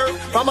care,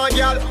 from a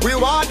girl, we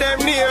want them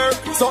near.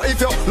 So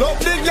if you love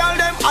the girl,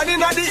 them and in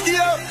the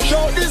ear,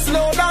 show this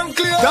loud and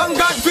clear. Thank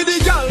God for the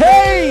girl.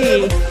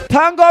 Hey,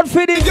 thank God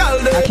for the girl.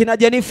 Akina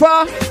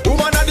Jennifer.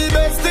 Woman are the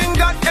best thing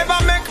that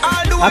ever make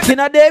all do.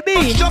 Akina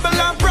Debbie.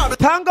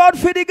 Thank God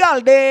for the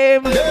girl,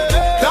 them.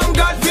 Thank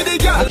God for the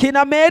girl.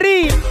 Akina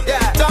Mary.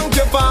 Thank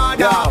you,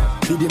 Father.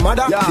 The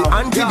mother, the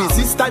auntie, the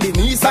sister, the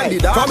niece, and the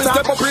daughter. From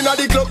step up in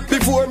the club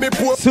before me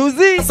pour.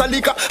 Suzy.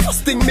 Salika,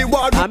 sting me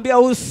word. Ambia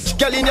us.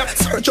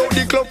 Search out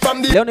the club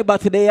from the. Leo ni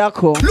birthday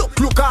yako.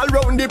 Look all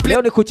round the place.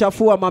 Leo ni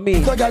kuchafua mami.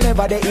 No girl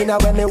never dey inna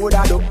when me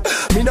woulda do.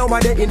 Me no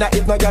man dey inna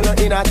if no girl no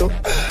inna too.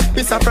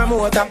 Miss a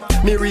promoter,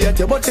 me rate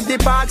you, but if the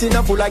party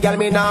no full of girl,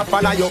 me nah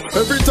follow you.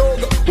 Every tongue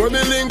when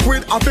me link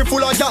with happy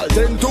full of girl.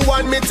 10 to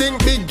 1 me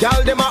think big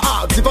girl them a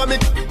ask. If I me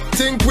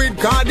think with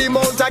God the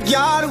amount of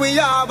girl we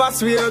have, I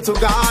swear to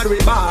God we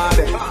bad.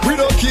 We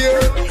don't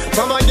care.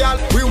 From a girl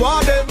we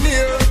want them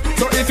near.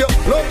 So if you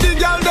love the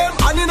girl them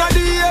and inna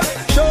the air,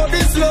 show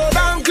this loud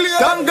and clear.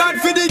 Thank God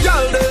for the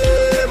girl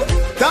them.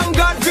 Thank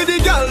God for the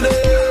girl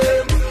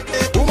them.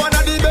 Woman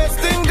are the best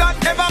thing God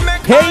ever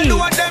make. Hey,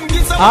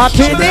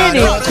 Ati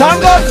nini?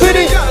 Thank God for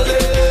the girl.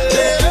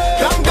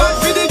 Thank God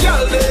for the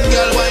girl.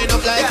 Girl wind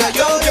up like a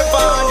young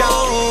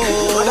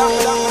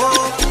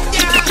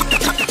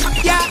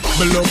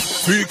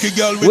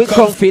with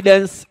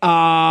confidence.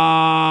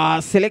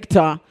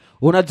 Selector,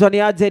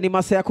 unajaniaje ni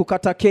masa ya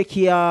kukata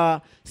keki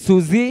ya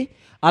Suzy.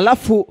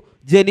 Alafu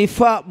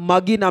Jennifer,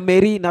 Magi na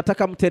Mary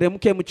nataka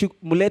mteremke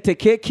mulete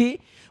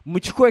keki.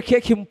 Mchukue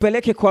keki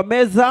mpeleke kwa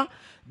meza.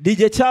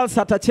 DJ Charlz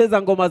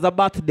atacheza ngoma za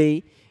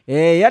birthday.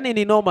 Yani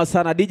ni noma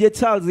sana. DJ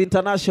Charlz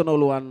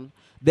International one.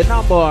 The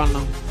number one.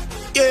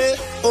 Yeah,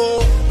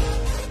 oh.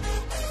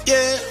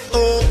 Yeah,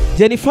 oh.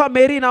 Jennifer,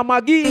 Mary na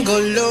Magi. Go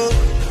low.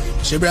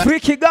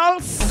 Freaky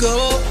girls.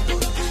 Go.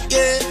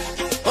 Yeah,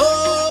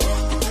 oh.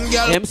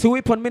 Girl. MC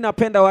Weapon, mi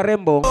napenda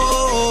warembo.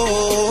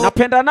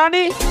 Napenda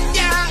nani?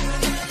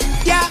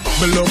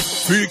 Me love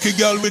freaky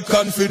girl with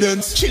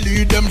confidence. She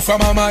lead them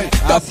from a mind.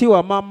 Asi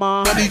wa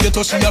mama. When they get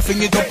to she a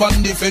fling it up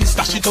on the fence.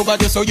 Stash it over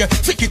there so yeah.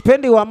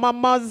 Pendi wa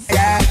mamas.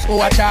 Yeah.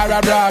 Watch her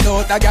a broad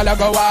out. A girl a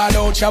go all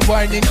out. She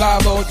whining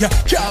carve out. Yeah.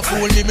 Can't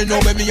fool me know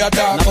when me a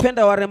talk.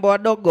 Napenda warembo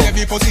wadogo.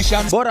 Every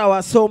position. Bora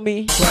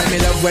wasomi. Why me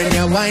love when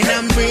you whine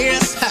and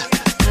brace.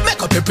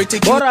 Make up your pretty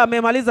cute. Bora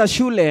amemaliza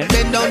shule.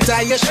 Then don't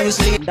tie your shoes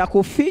late.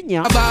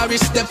 Ndakufinya. Barry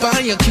step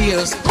on your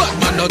keels. But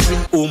man not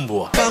drink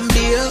umbwa.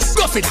 Bambias.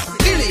 Go fit.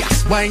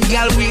 Ilias. Wine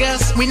girl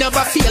wears. We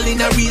never feel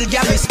in a real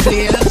girl is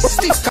players.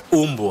 Stiff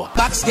umbwa.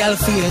 Box girl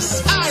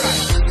face.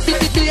 Alright.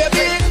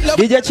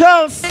 DJ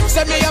Charlz.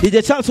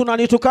 DJ Charlz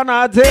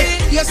unanitukana aje?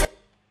 Yes.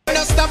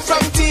 No stop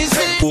from teasing.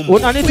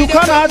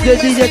 Unanitukana aje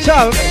DJ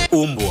Charlz?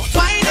 Umbwa.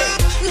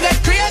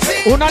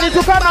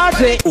 Unanitukana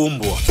aje?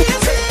 Umbwa.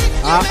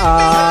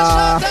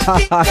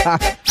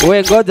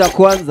 We ngoja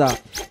kwanza.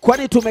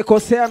 Kwani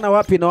tumekosea na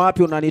wapi na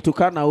wapi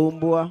unanitukana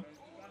umbwa?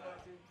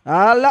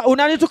 Ala,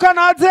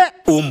 unanitukana aje?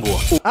 Umbwa.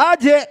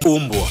 Aje?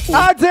 Umbwa.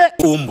 Aje?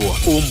 Umbwa.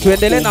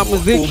 Tuendelee na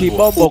muziki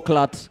Bombo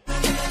Clat.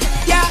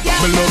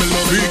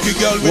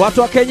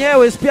 Watu wa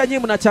Kenyewe pia nyinyi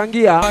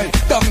mnachangia.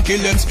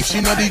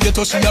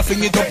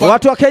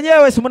 Watu wa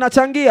Kenyewe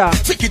mnachangia.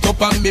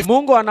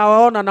 Mungu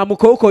anawaona na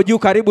mko huko juu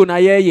karibu na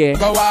yeye.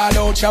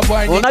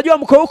 Unajua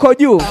mko huko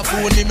juu.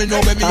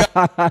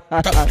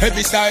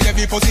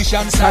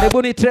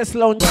 Karibuni Trace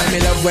Lounge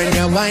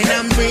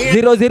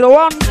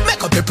 001.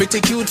 Make up your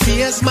pretty cute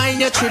face,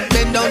 mind your trip,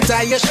 bend down,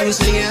 tie your shoes,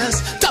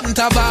 layers. Tom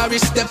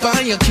Tavares, step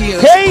on your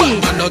keels. Hey!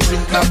 Man, no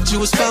drink back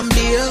juice from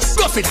beers.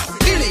 Rough it up,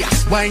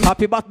 Ilias, wine.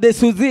 Happy birthday,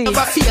 Suzy.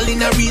 Never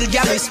feeling a real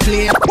gal is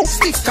play.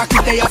 Stiff cocky,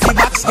 they have the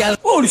box, gal.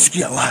 Holy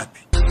skia, what?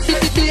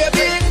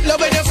 Baby, love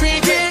when you're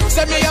freaking.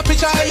 Send me a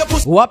picture of your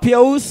pussy. Wapi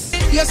Aus?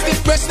 Your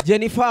stiff breast.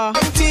 Jennifer.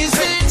 I'm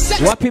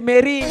teasing. Wapi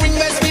Mary? Ring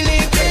best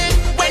believe it.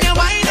 When you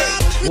wind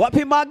up.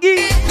 Wapi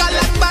Maggie? Got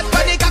like bad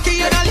body cocky,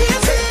 you're not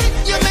lazy.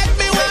 You make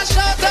me want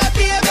shut up,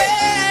 baby.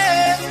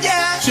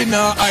 Yeah. She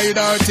not hide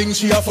her thing,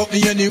 she a fuck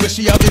me anyway.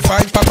 She have the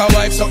fine papa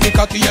wife, suck me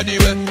cocky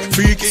anyway.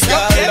 Freaky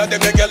girl, them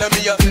the girl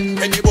me a.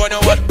 Anyone know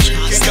what?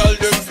 Freaky girl,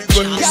 them fi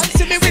good. Girl,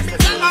 see me with me.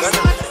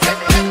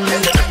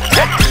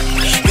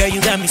 Girl,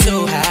 you got me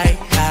so high,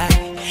 high.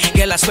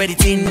 Girl, I swear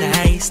it in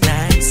nice,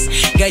 nice.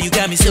 Girl, you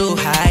got me so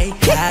high,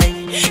 high.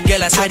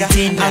 Girl, I swear it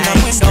in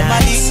nice,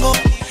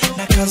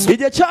 nice.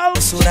 DJ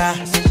Charlz. Sura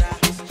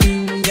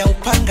ya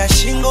upanga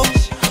shingo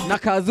na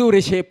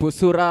kazuri shepu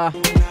sura.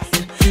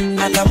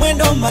 Ana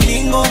mwendo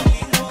malingo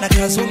na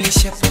kazuri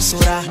shepu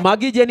sura.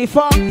 Magi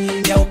Jennifer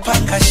ya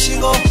upanga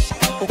shingo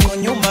uko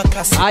nyuma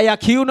kasi. Aya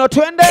kiuno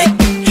twende.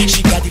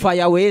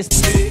 Fire waist,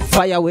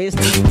 fire waist.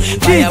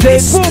 Fire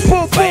waist,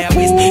 fire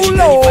waist.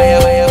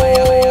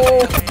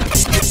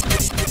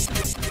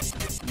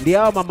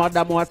 Ndio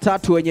mamadamu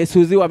watatu wenye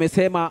Suzy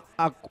wamesema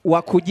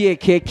wakujie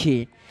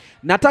keki.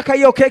 Nataka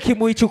hiyo keki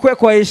muichukue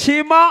kwa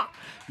heshima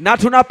na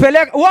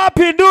tunapeleka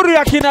wapi nduru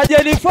ya kina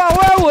Jennifer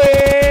wewe?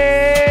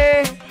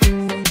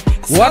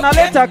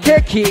 Wanaleta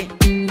keki.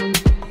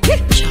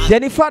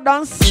 Jennifer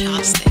dance.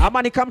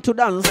 Ama ni come to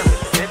dance.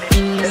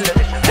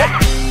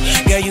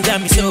 Girl, you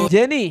got me so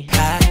Jenny.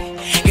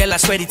 Girl, I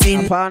swear it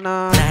in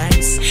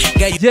nice.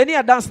 Girl, Jenny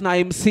a dance na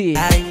MC.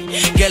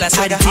 Girl, I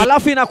swear it in.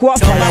 Alafu inakuwa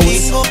fire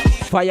waist.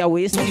 Fire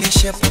waist.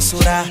 Shepu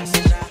sura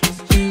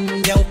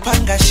ya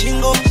upanga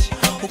shingo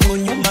uko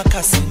nyuma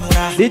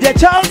kasimura. DJ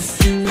Charlz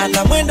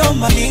ana mwendo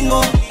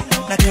malingo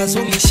na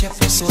kazuli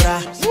shepu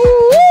sura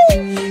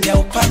ya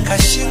upanga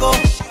shingo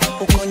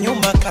uko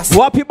nyuma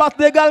kasimura. Wapi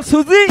birthday girl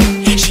Suzy?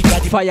 She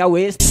got the fire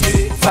waist,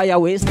 fire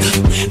waist,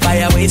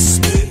 fire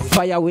waist,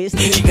 fire waist.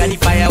 She got the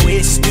fire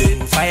waist,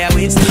 fire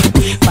waist,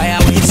 fire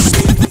waist,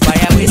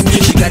 fire waist.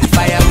 She got the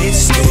fire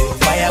waist,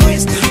 fire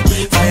waist,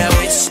 fire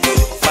waist,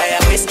 fire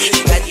waist.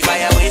 She got the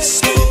fire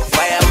waist,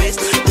 fire waist,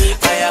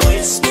 fire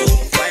waist,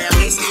 fire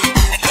waist.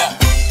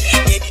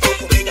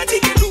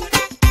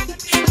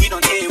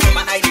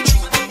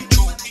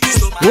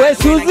 Where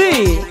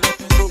Suzy?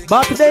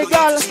 Birthday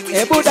girl,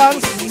 Ebu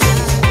dance.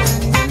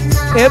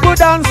 Ebu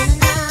dance.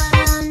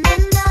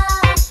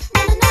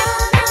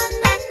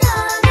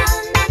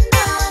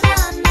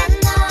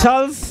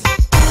 Charlz.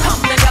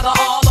 Come together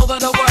all over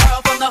the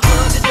world, from the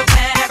hood to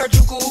Japan,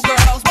 Harajuku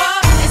girls.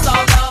 What? It's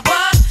all love,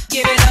 what?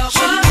 Give it up,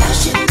 what?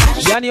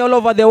 Yani all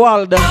over the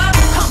world.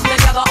 Come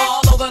together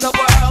all over the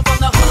world, from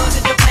the hood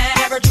to Japan,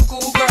 Harajuku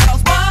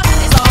girls. What?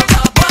 It's all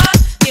love, what?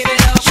 Give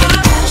it up, what?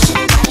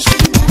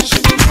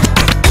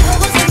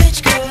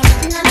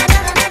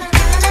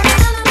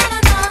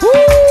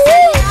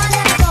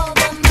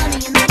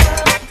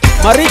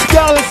 My rich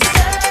girls.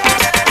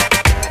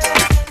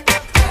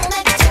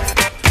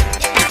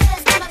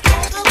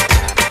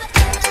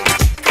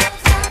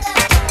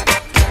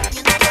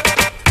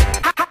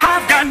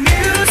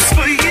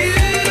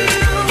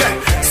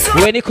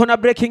 When you gonna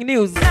breaking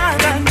news?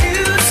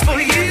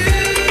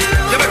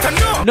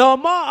 No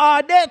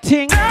more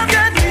dating.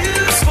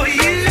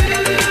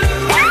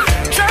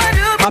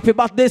 Happy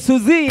birthday,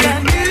 Suzy.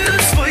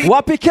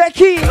 Wapi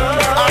keki?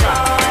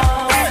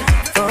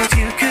 Thought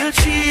you could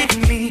cheat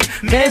me,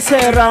 mess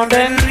around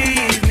and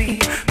leave me,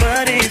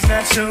 but it's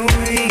not so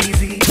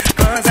easy,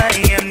 'cause I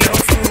am no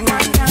fool.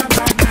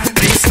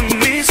 Listen,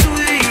 me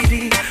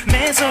sweetie,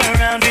 mess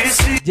around and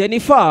see.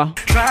 Jennifer.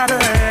 Try to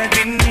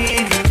hurt me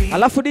neatly.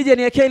 Alafu DJ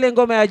niwekee ile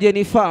ngoma ya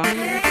Jennifer.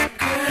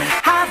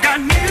 I've got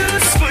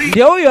news for you.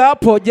 Ndio huyo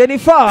hapo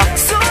Jennifer.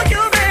 So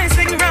you're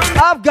dancing around.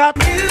 I've got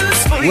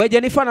news for you. We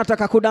Jennifer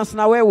nataka kudance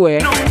na wewe.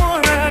 No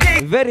more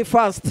running. Very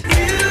fast.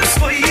 News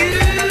for you.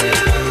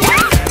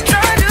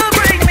 Try to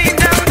break me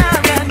down.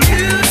 I've got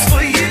news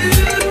for you.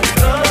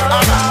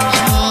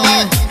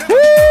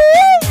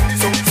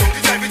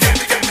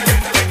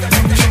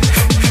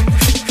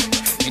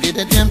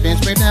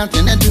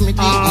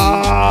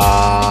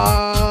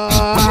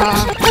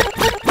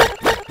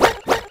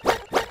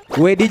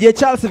 We DJ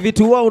Charlz,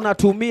 vitu wao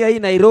unatumia hii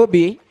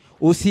Nairobi,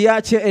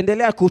 usiache,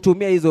 endelea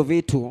kutumia hizo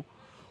vitu.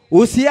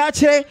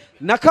 Usiache,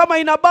 na kama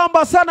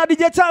inabamba sana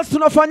DJ Charlz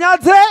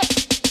tunafanyaje?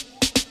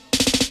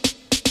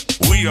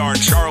 We are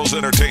Charlz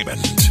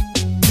Entertainment.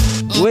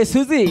 We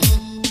Suzy,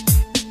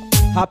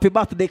 happy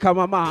birthday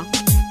kamama.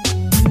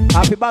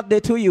 Happy birthday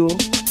to you.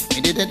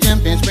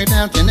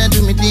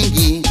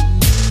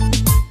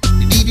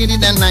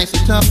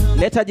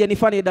 Leta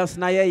Jennifer ni dance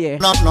na yeye.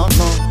 No.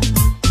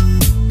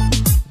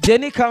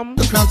 Jenny come.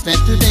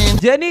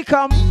 Jenny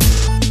come.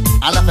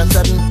 All of a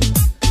sudden,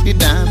 the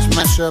dance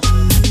mash up.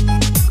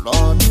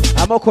 Lord.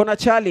 Ama uko na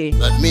Charlie.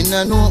 But me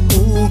no know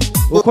who.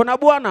 Uko na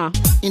bwana?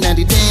 In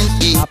the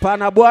dance.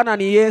 Hapana, bwana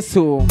ni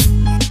Yesu.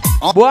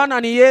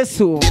 Bwana ni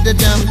Yesu. The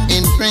jump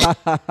in front.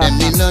 And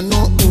me no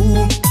know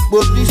who.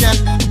 But the shot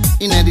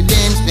in the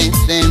dance.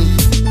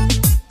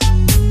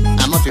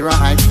 I'm up to a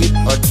high kid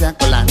or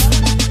chocolate.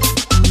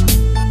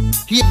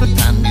 People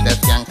tell me that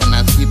young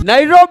cannot sleep.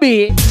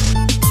 Nairobi.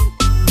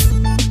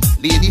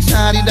 Lady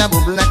Sari da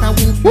bubble like a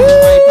wind from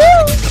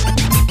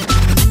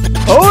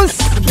oh,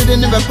 so they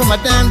never come a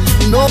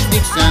dance, no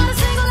fiction.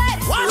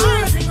 All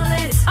the single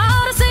ladies,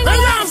 all the single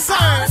ladies,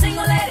 all the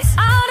single ladies,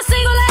 all the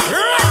single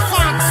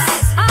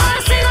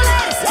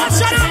ladies, watch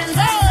out!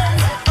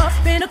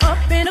 Up in the cup,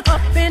 in the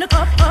cup, in the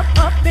cup,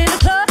 up in the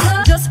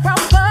club, just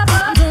broke up.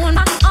 I'm doing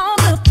my own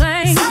little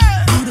thing.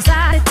 You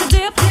decided to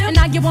dip, and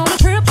now you wanna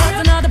trip.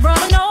 Another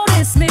brother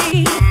noticed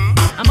me.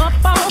 I'm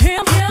up on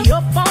him, he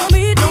up on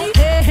me. Don't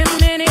pay him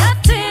any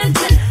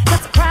attention.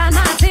 Just cry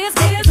my tears,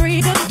 get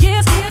 3 good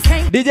years,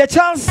 can't DJ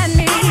Charlz.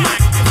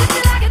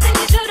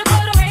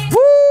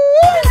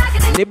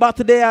 Ni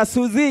birthday ya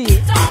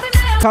Suzy.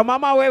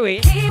 Kamama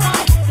wewe.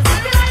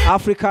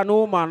 African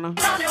woman.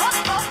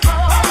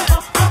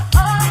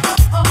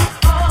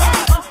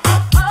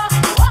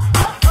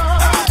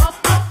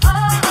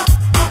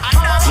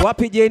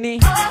 Wapi Jenny?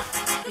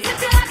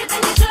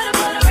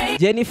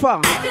 Jennifer.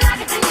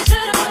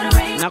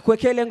 Na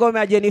kuwekea ile ngome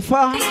ya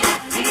Jennifer.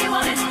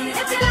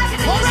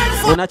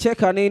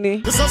 Unacheka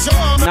nini?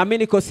 Na mimi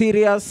niko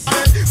serious.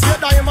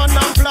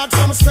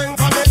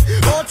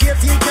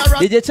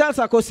 DJ Charlz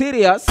ako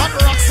serious.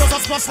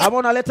 Ama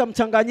unaleta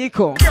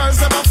mchanganyiko?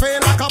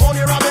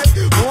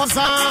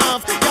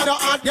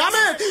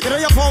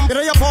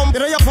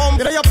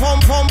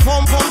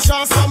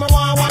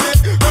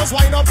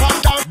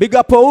 Big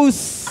up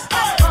Ous.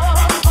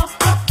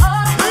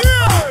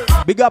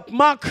 Big up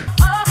Mark.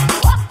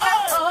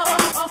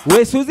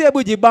 We Suzy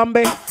hebu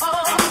jibambe.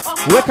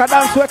 Weka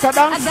dance, weka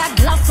dance. I got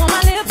gloves on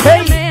my lips,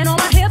 hey. Man on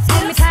my hips,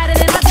 get me tighter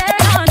than my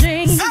very own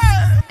jeans.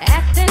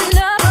 Acting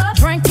up,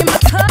 drinking my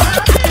cup,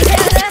 yeah,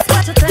 that's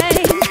what you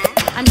think.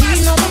 I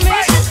need no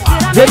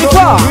permission.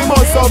 Jennifer. We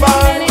must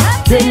survive.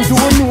 Them do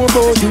know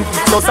about it.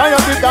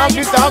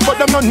 Society talk, but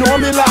them don't know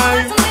me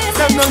life.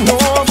 Them don't know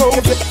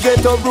about it.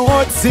 Get a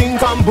road,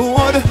 sink and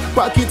board,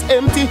 pocket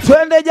empty.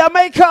 Twende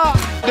Jamaica.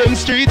 Them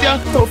street yeah,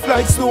 tough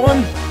like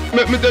stone.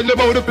 Make me tell them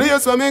about the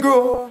place where me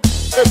grow.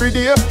 Every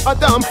day, a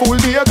damn full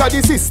day, got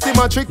the system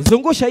a trick.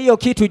 Zungusha hiyo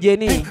kitu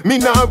Jenny. Me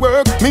nah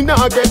work, me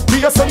nah get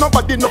pay, so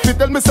nobody no fit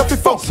tell me say fi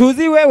fuck.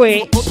 Suzy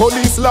wewe.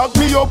 Police lock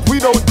me up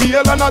without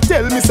bail and I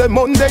tell me say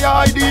Monday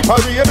ID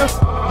parade.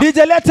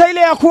 DJ leta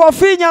ile ya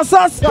kuwafinya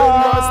sasa.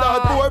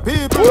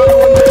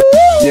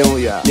 New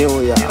Year.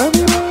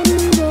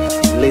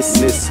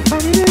 Listen.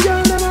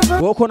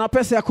 Uko na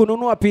pesa ya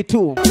kununua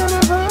P2?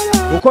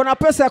 Uko na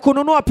pesa ya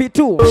kununua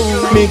P2?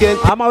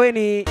 Ama we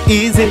ni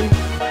easy.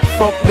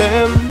 Fuck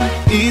them,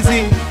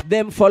 easy.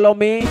 Them follow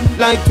me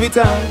like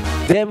Twitter.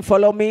 Them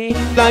follow me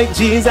like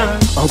Jesus.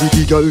 I will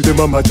the girl them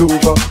a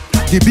Matova.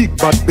 The big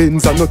bad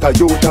Benz and not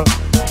Toyota.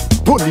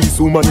 Police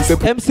woman is a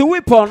MC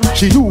Weapon.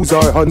 She use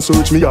her hand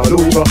search me all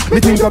over. Me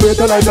think I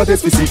better like a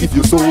test to see if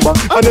you sober.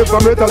 I never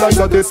met her like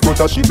a test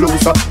but she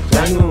blows her.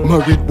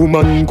 Married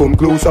woman come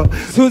closer.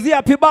 Suzy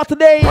happy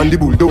birthday. And the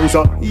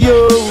bulldozer.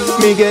 Yo,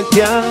 me get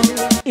ya.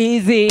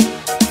 Easy.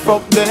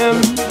 Fuck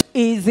them.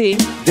 Easy.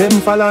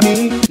 Them follow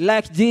me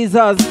like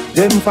Jesus.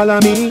 Them follow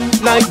me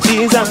like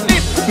Jesus.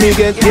 Me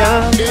get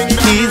ya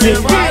easy.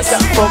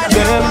 Fuck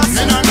them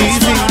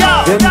easy.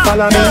 Them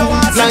follow me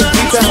like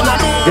Jesus.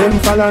 Them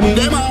follow me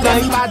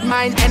like bad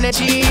mind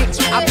energy.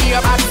 I be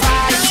a bad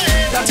vibe.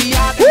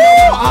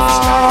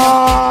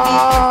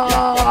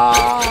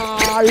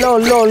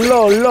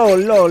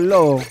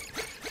 Lo.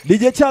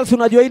 DJ Charlz,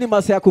 unajua hii ni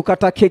masaa ya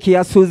kukata keki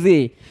ya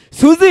Suzy.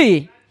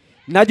 Suzy,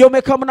 najua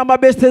umekama na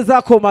mabeste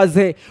zako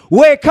maze.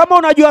 We kama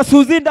unajua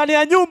Suzy ndani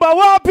ya nyumba,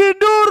 wapi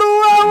nduru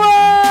wewe?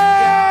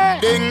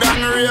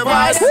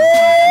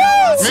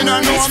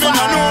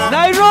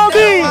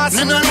 Nairobi.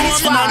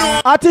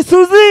 Ati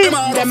Suzy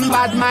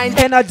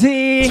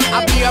energy.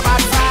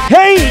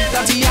 Hey,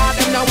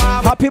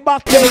 happy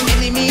birthday.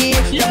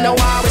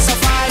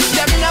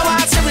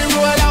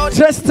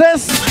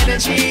 Test.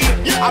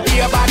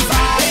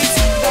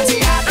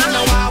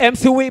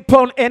 MC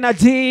Weapon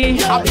energy.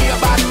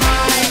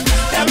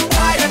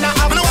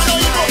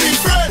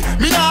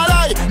 Me nah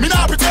lie, me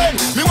nah pretend.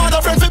 Me want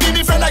a friend to be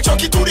me friend like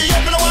Chucky to the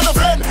end. Me no want a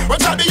friend.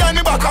 What's up behind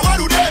me back? I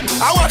want to them.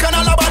 I walk and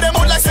all about them.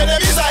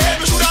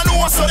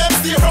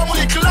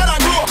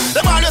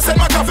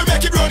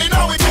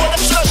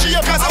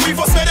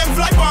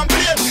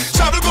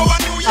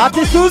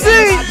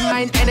 Susie.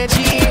 Mind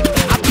energy,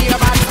 I feel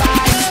bad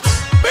vibes.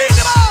 Beat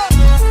them up.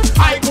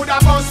 I could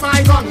have bust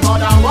my gun,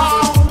 but I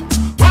won't.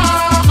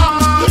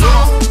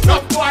 No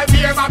boy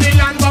fear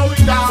Babylon, but we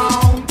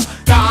down.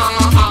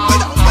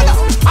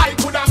 I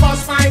could have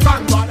bust my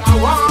gun, but I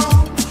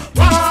won't.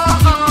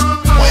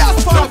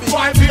 No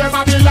boy fear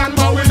Babylon,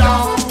 but we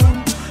down.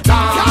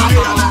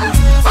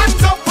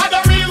 Hands up for the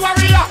real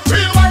warrior,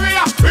 real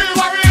warrior, real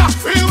warrior,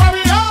 real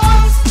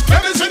warriors.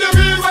 Let me see the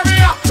real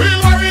warrior, real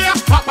warrior.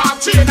 Pop up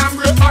chain and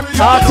break warrior.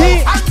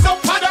 Hands up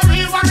for the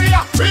real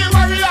warrior, real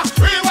warrior,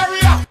 real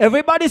warrior.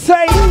 Everybody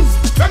say.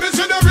 Let me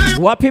see the real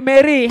Wapi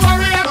Mary?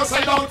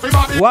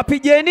 Wapi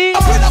Jenny?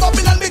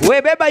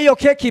 We beba hiyo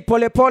keki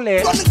pole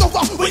pole.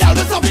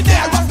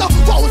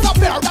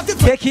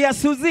 Keki ya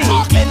Suzy.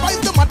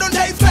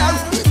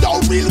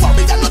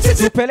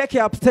 Tupeleke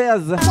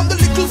upstairs.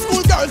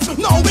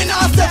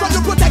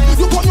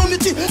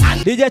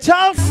 DJ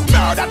Charlz.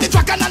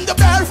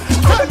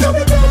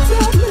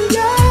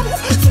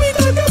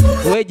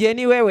 We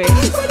Jenny wewe.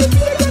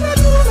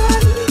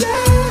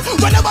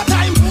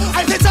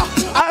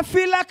 I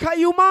feel like a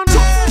human.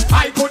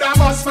 I could have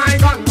bust my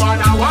gun, but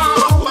I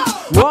won't.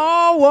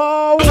 Whoa,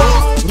 whoa,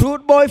 whoa.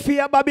 Rude boy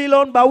fear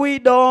Babylon, but we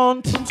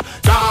don't.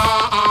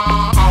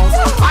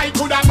 I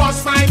could have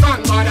bust my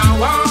gun, but I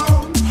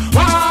won't.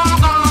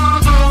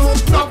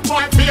 No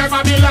boy fear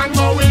Babylon,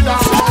 but we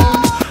don't.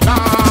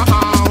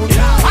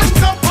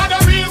 Hands up for the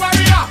real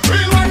warrior,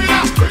 real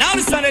warrior. Now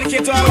this one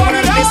dedicated to all of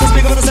the business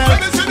big on the side.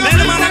 Let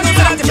the man go to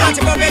that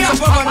party, but make some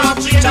fun up.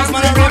 Just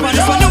man and rap on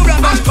this one, new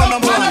brand back from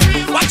number one.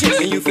 Watch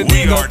it, you feel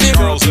big up, big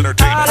up.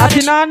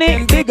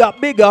 Atinani, big up,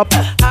 big up.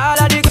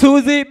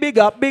 Suzy, big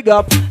up, big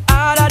up.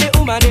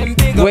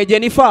 We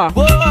Jennifer.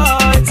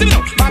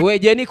 We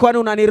Jenny, kwani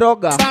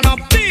unaniroga?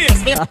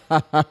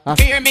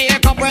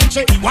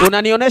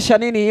 Unanionesha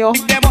nini hiyo?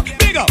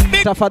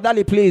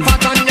 Tafadhali please.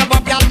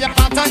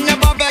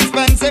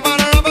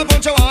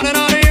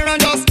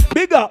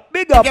 Big up,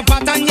 big up.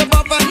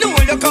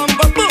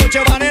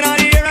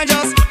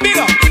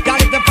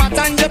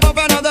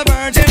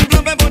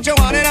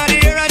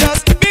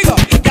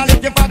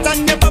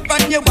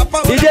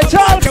 DJ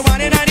Charlz.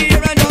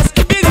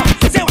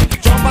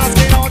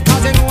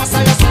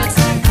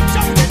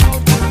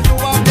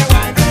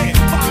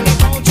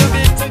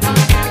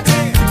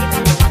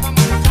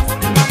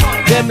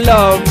 Them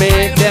love me,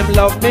 them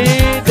love me,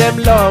 them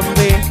love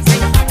me.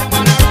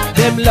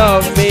 Them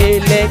love me,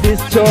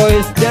 ladies'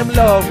 choice, them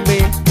love me.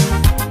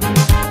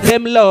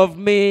 Them love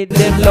me,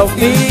 them love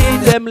me,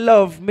 them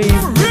love me.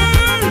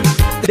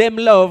 Them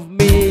love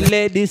me,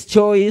 ladies'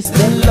 choice,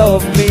 them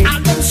love me.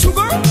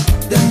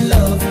 Them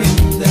love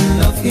him, them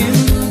love him,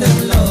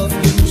 them love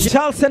him.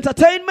 Charlz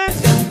Entertainment.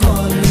 Them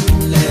call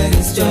him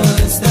ladies'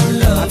 choice, them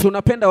love.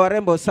 Tunapenda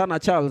warembo sana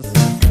Charlz.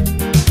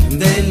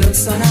 They look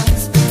so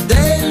nice,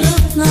 they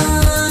look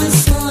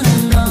nice all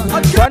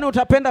along. Kwani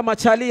utapenda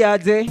machali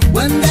aje?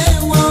 When they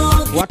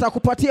walk,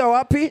 watakupatia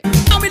wapi?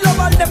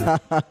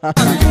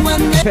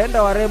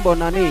 Penda warembo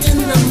nani?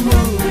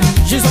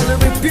 She's only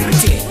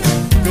reputed.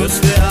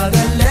 Cause they are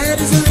the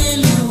ladies who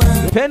really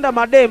well. Penda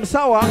madem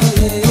sawa?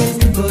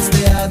 Cause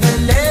they are the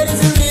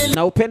ladies who really.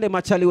 Na upende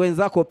machali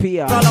wenzako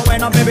pia.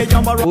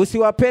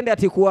 Usiwapende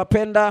ati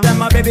kuwapenda.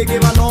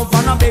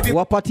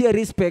 Wapatie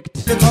respect.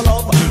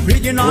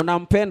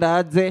 Unampenda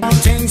aje?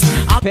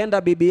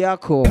 Penda bibi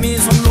yako.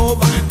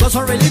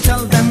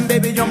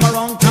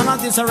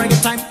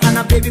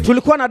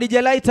 Tulikuwa na DJ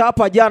Lighter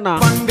hapa jana.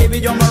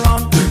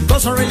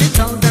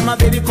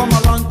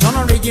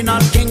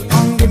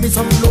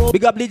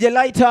 Big up DJ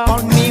Lighter.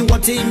 Call me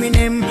what is my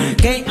name?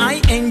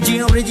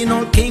 K-I-N-G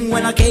original king.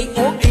 When I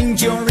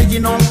K-O-N-G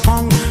original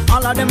kong.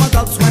 All of them are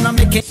dogs when I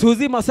make it.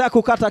 Suzy masaa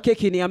kukata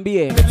keki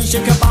niambie. Baby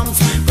shake your bounce.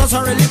 Cause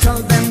I really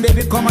tell them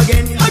baby come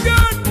again.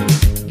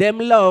 Them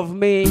love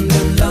me.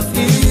 Them love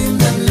him,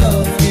 them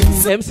love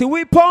him. MC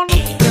Weapon.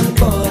 Them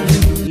call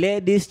him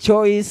ladies'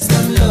 choice.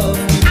 Them love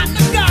him. And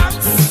the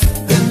girls.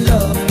 Them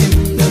love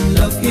him, them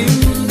love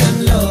him,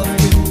 them love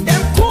him.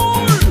 Them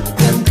cool.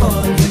 Them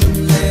call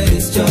him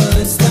ladies'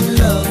 choice. Them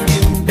love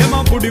him. Them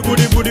a booty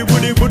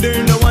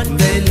in the one.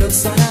 They look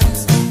so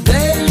nice.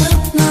 They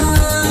look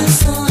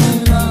nice all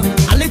along.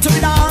 A little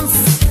bit dance.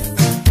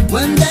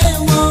 When they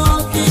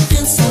walk, it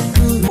feels so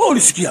good.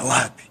 Ulisikia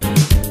wapi?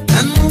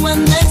 And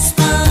when they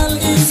smile,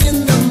 is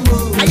in the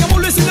mood. I am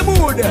always in the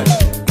mood.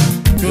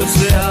 Cause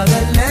they are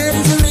the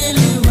ladies who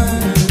really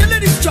want. The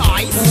ladies'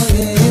 choice. Oh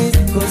yeah.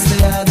 Cause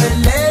they are the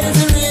ladies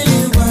who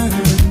really want.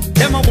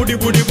 Them a booty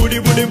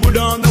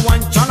on the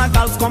one. Chana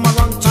girls come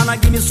around, Chana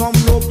give me some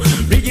love.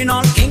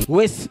 Regional king.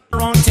 West.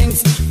 Wrong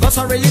things. Cause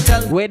I really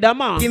tell. Wait a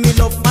man. Give me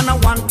love and a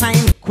one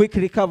time. Quick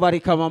recovery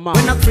kama mama.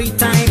 When a free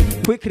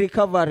time. Quick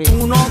recovery.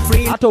 No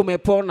free. Hata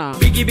umepona.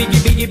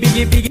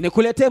 Biggie.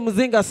 Nikulete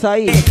mzinga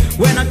sahi.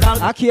 When a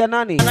girl. Aki ya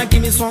nani? And I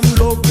give me some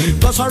love.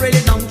 Cause I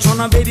really don't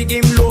Chana baby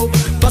give me love.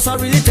 Cause I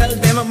really tell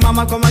them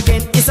mama come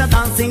again. It's a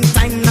dancing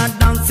time, not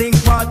dancing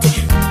party.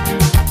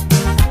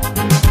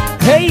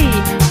 Hey.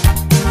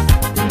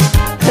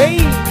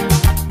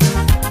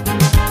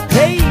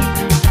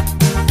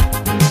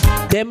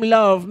 Them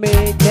love me,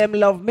 them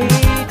love me,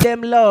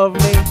 them love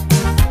me.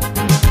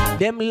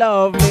 Them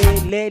love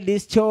me,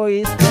 ladies'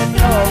 choice, them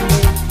love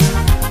me.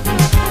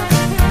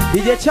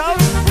 DJ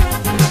Charlz.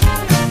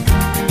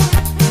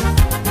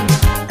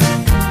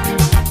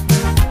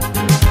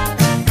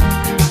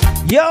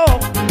 Yo,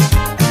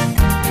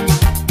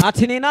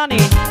 ati ni nani?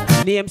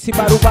 Ni MC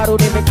Barubaru,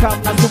 nimekam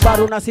na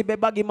Subaru na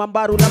sibebagi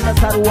mambaru labda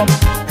saruwa.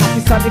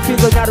 Akisani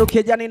fizo nyaru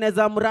kejani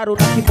neza mraru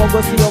na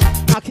kimogo sio.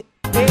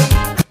 Hey.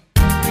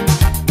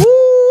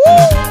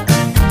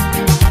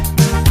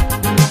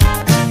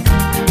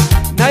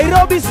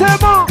 Nairobi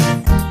sema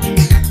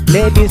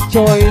ladies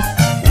choice.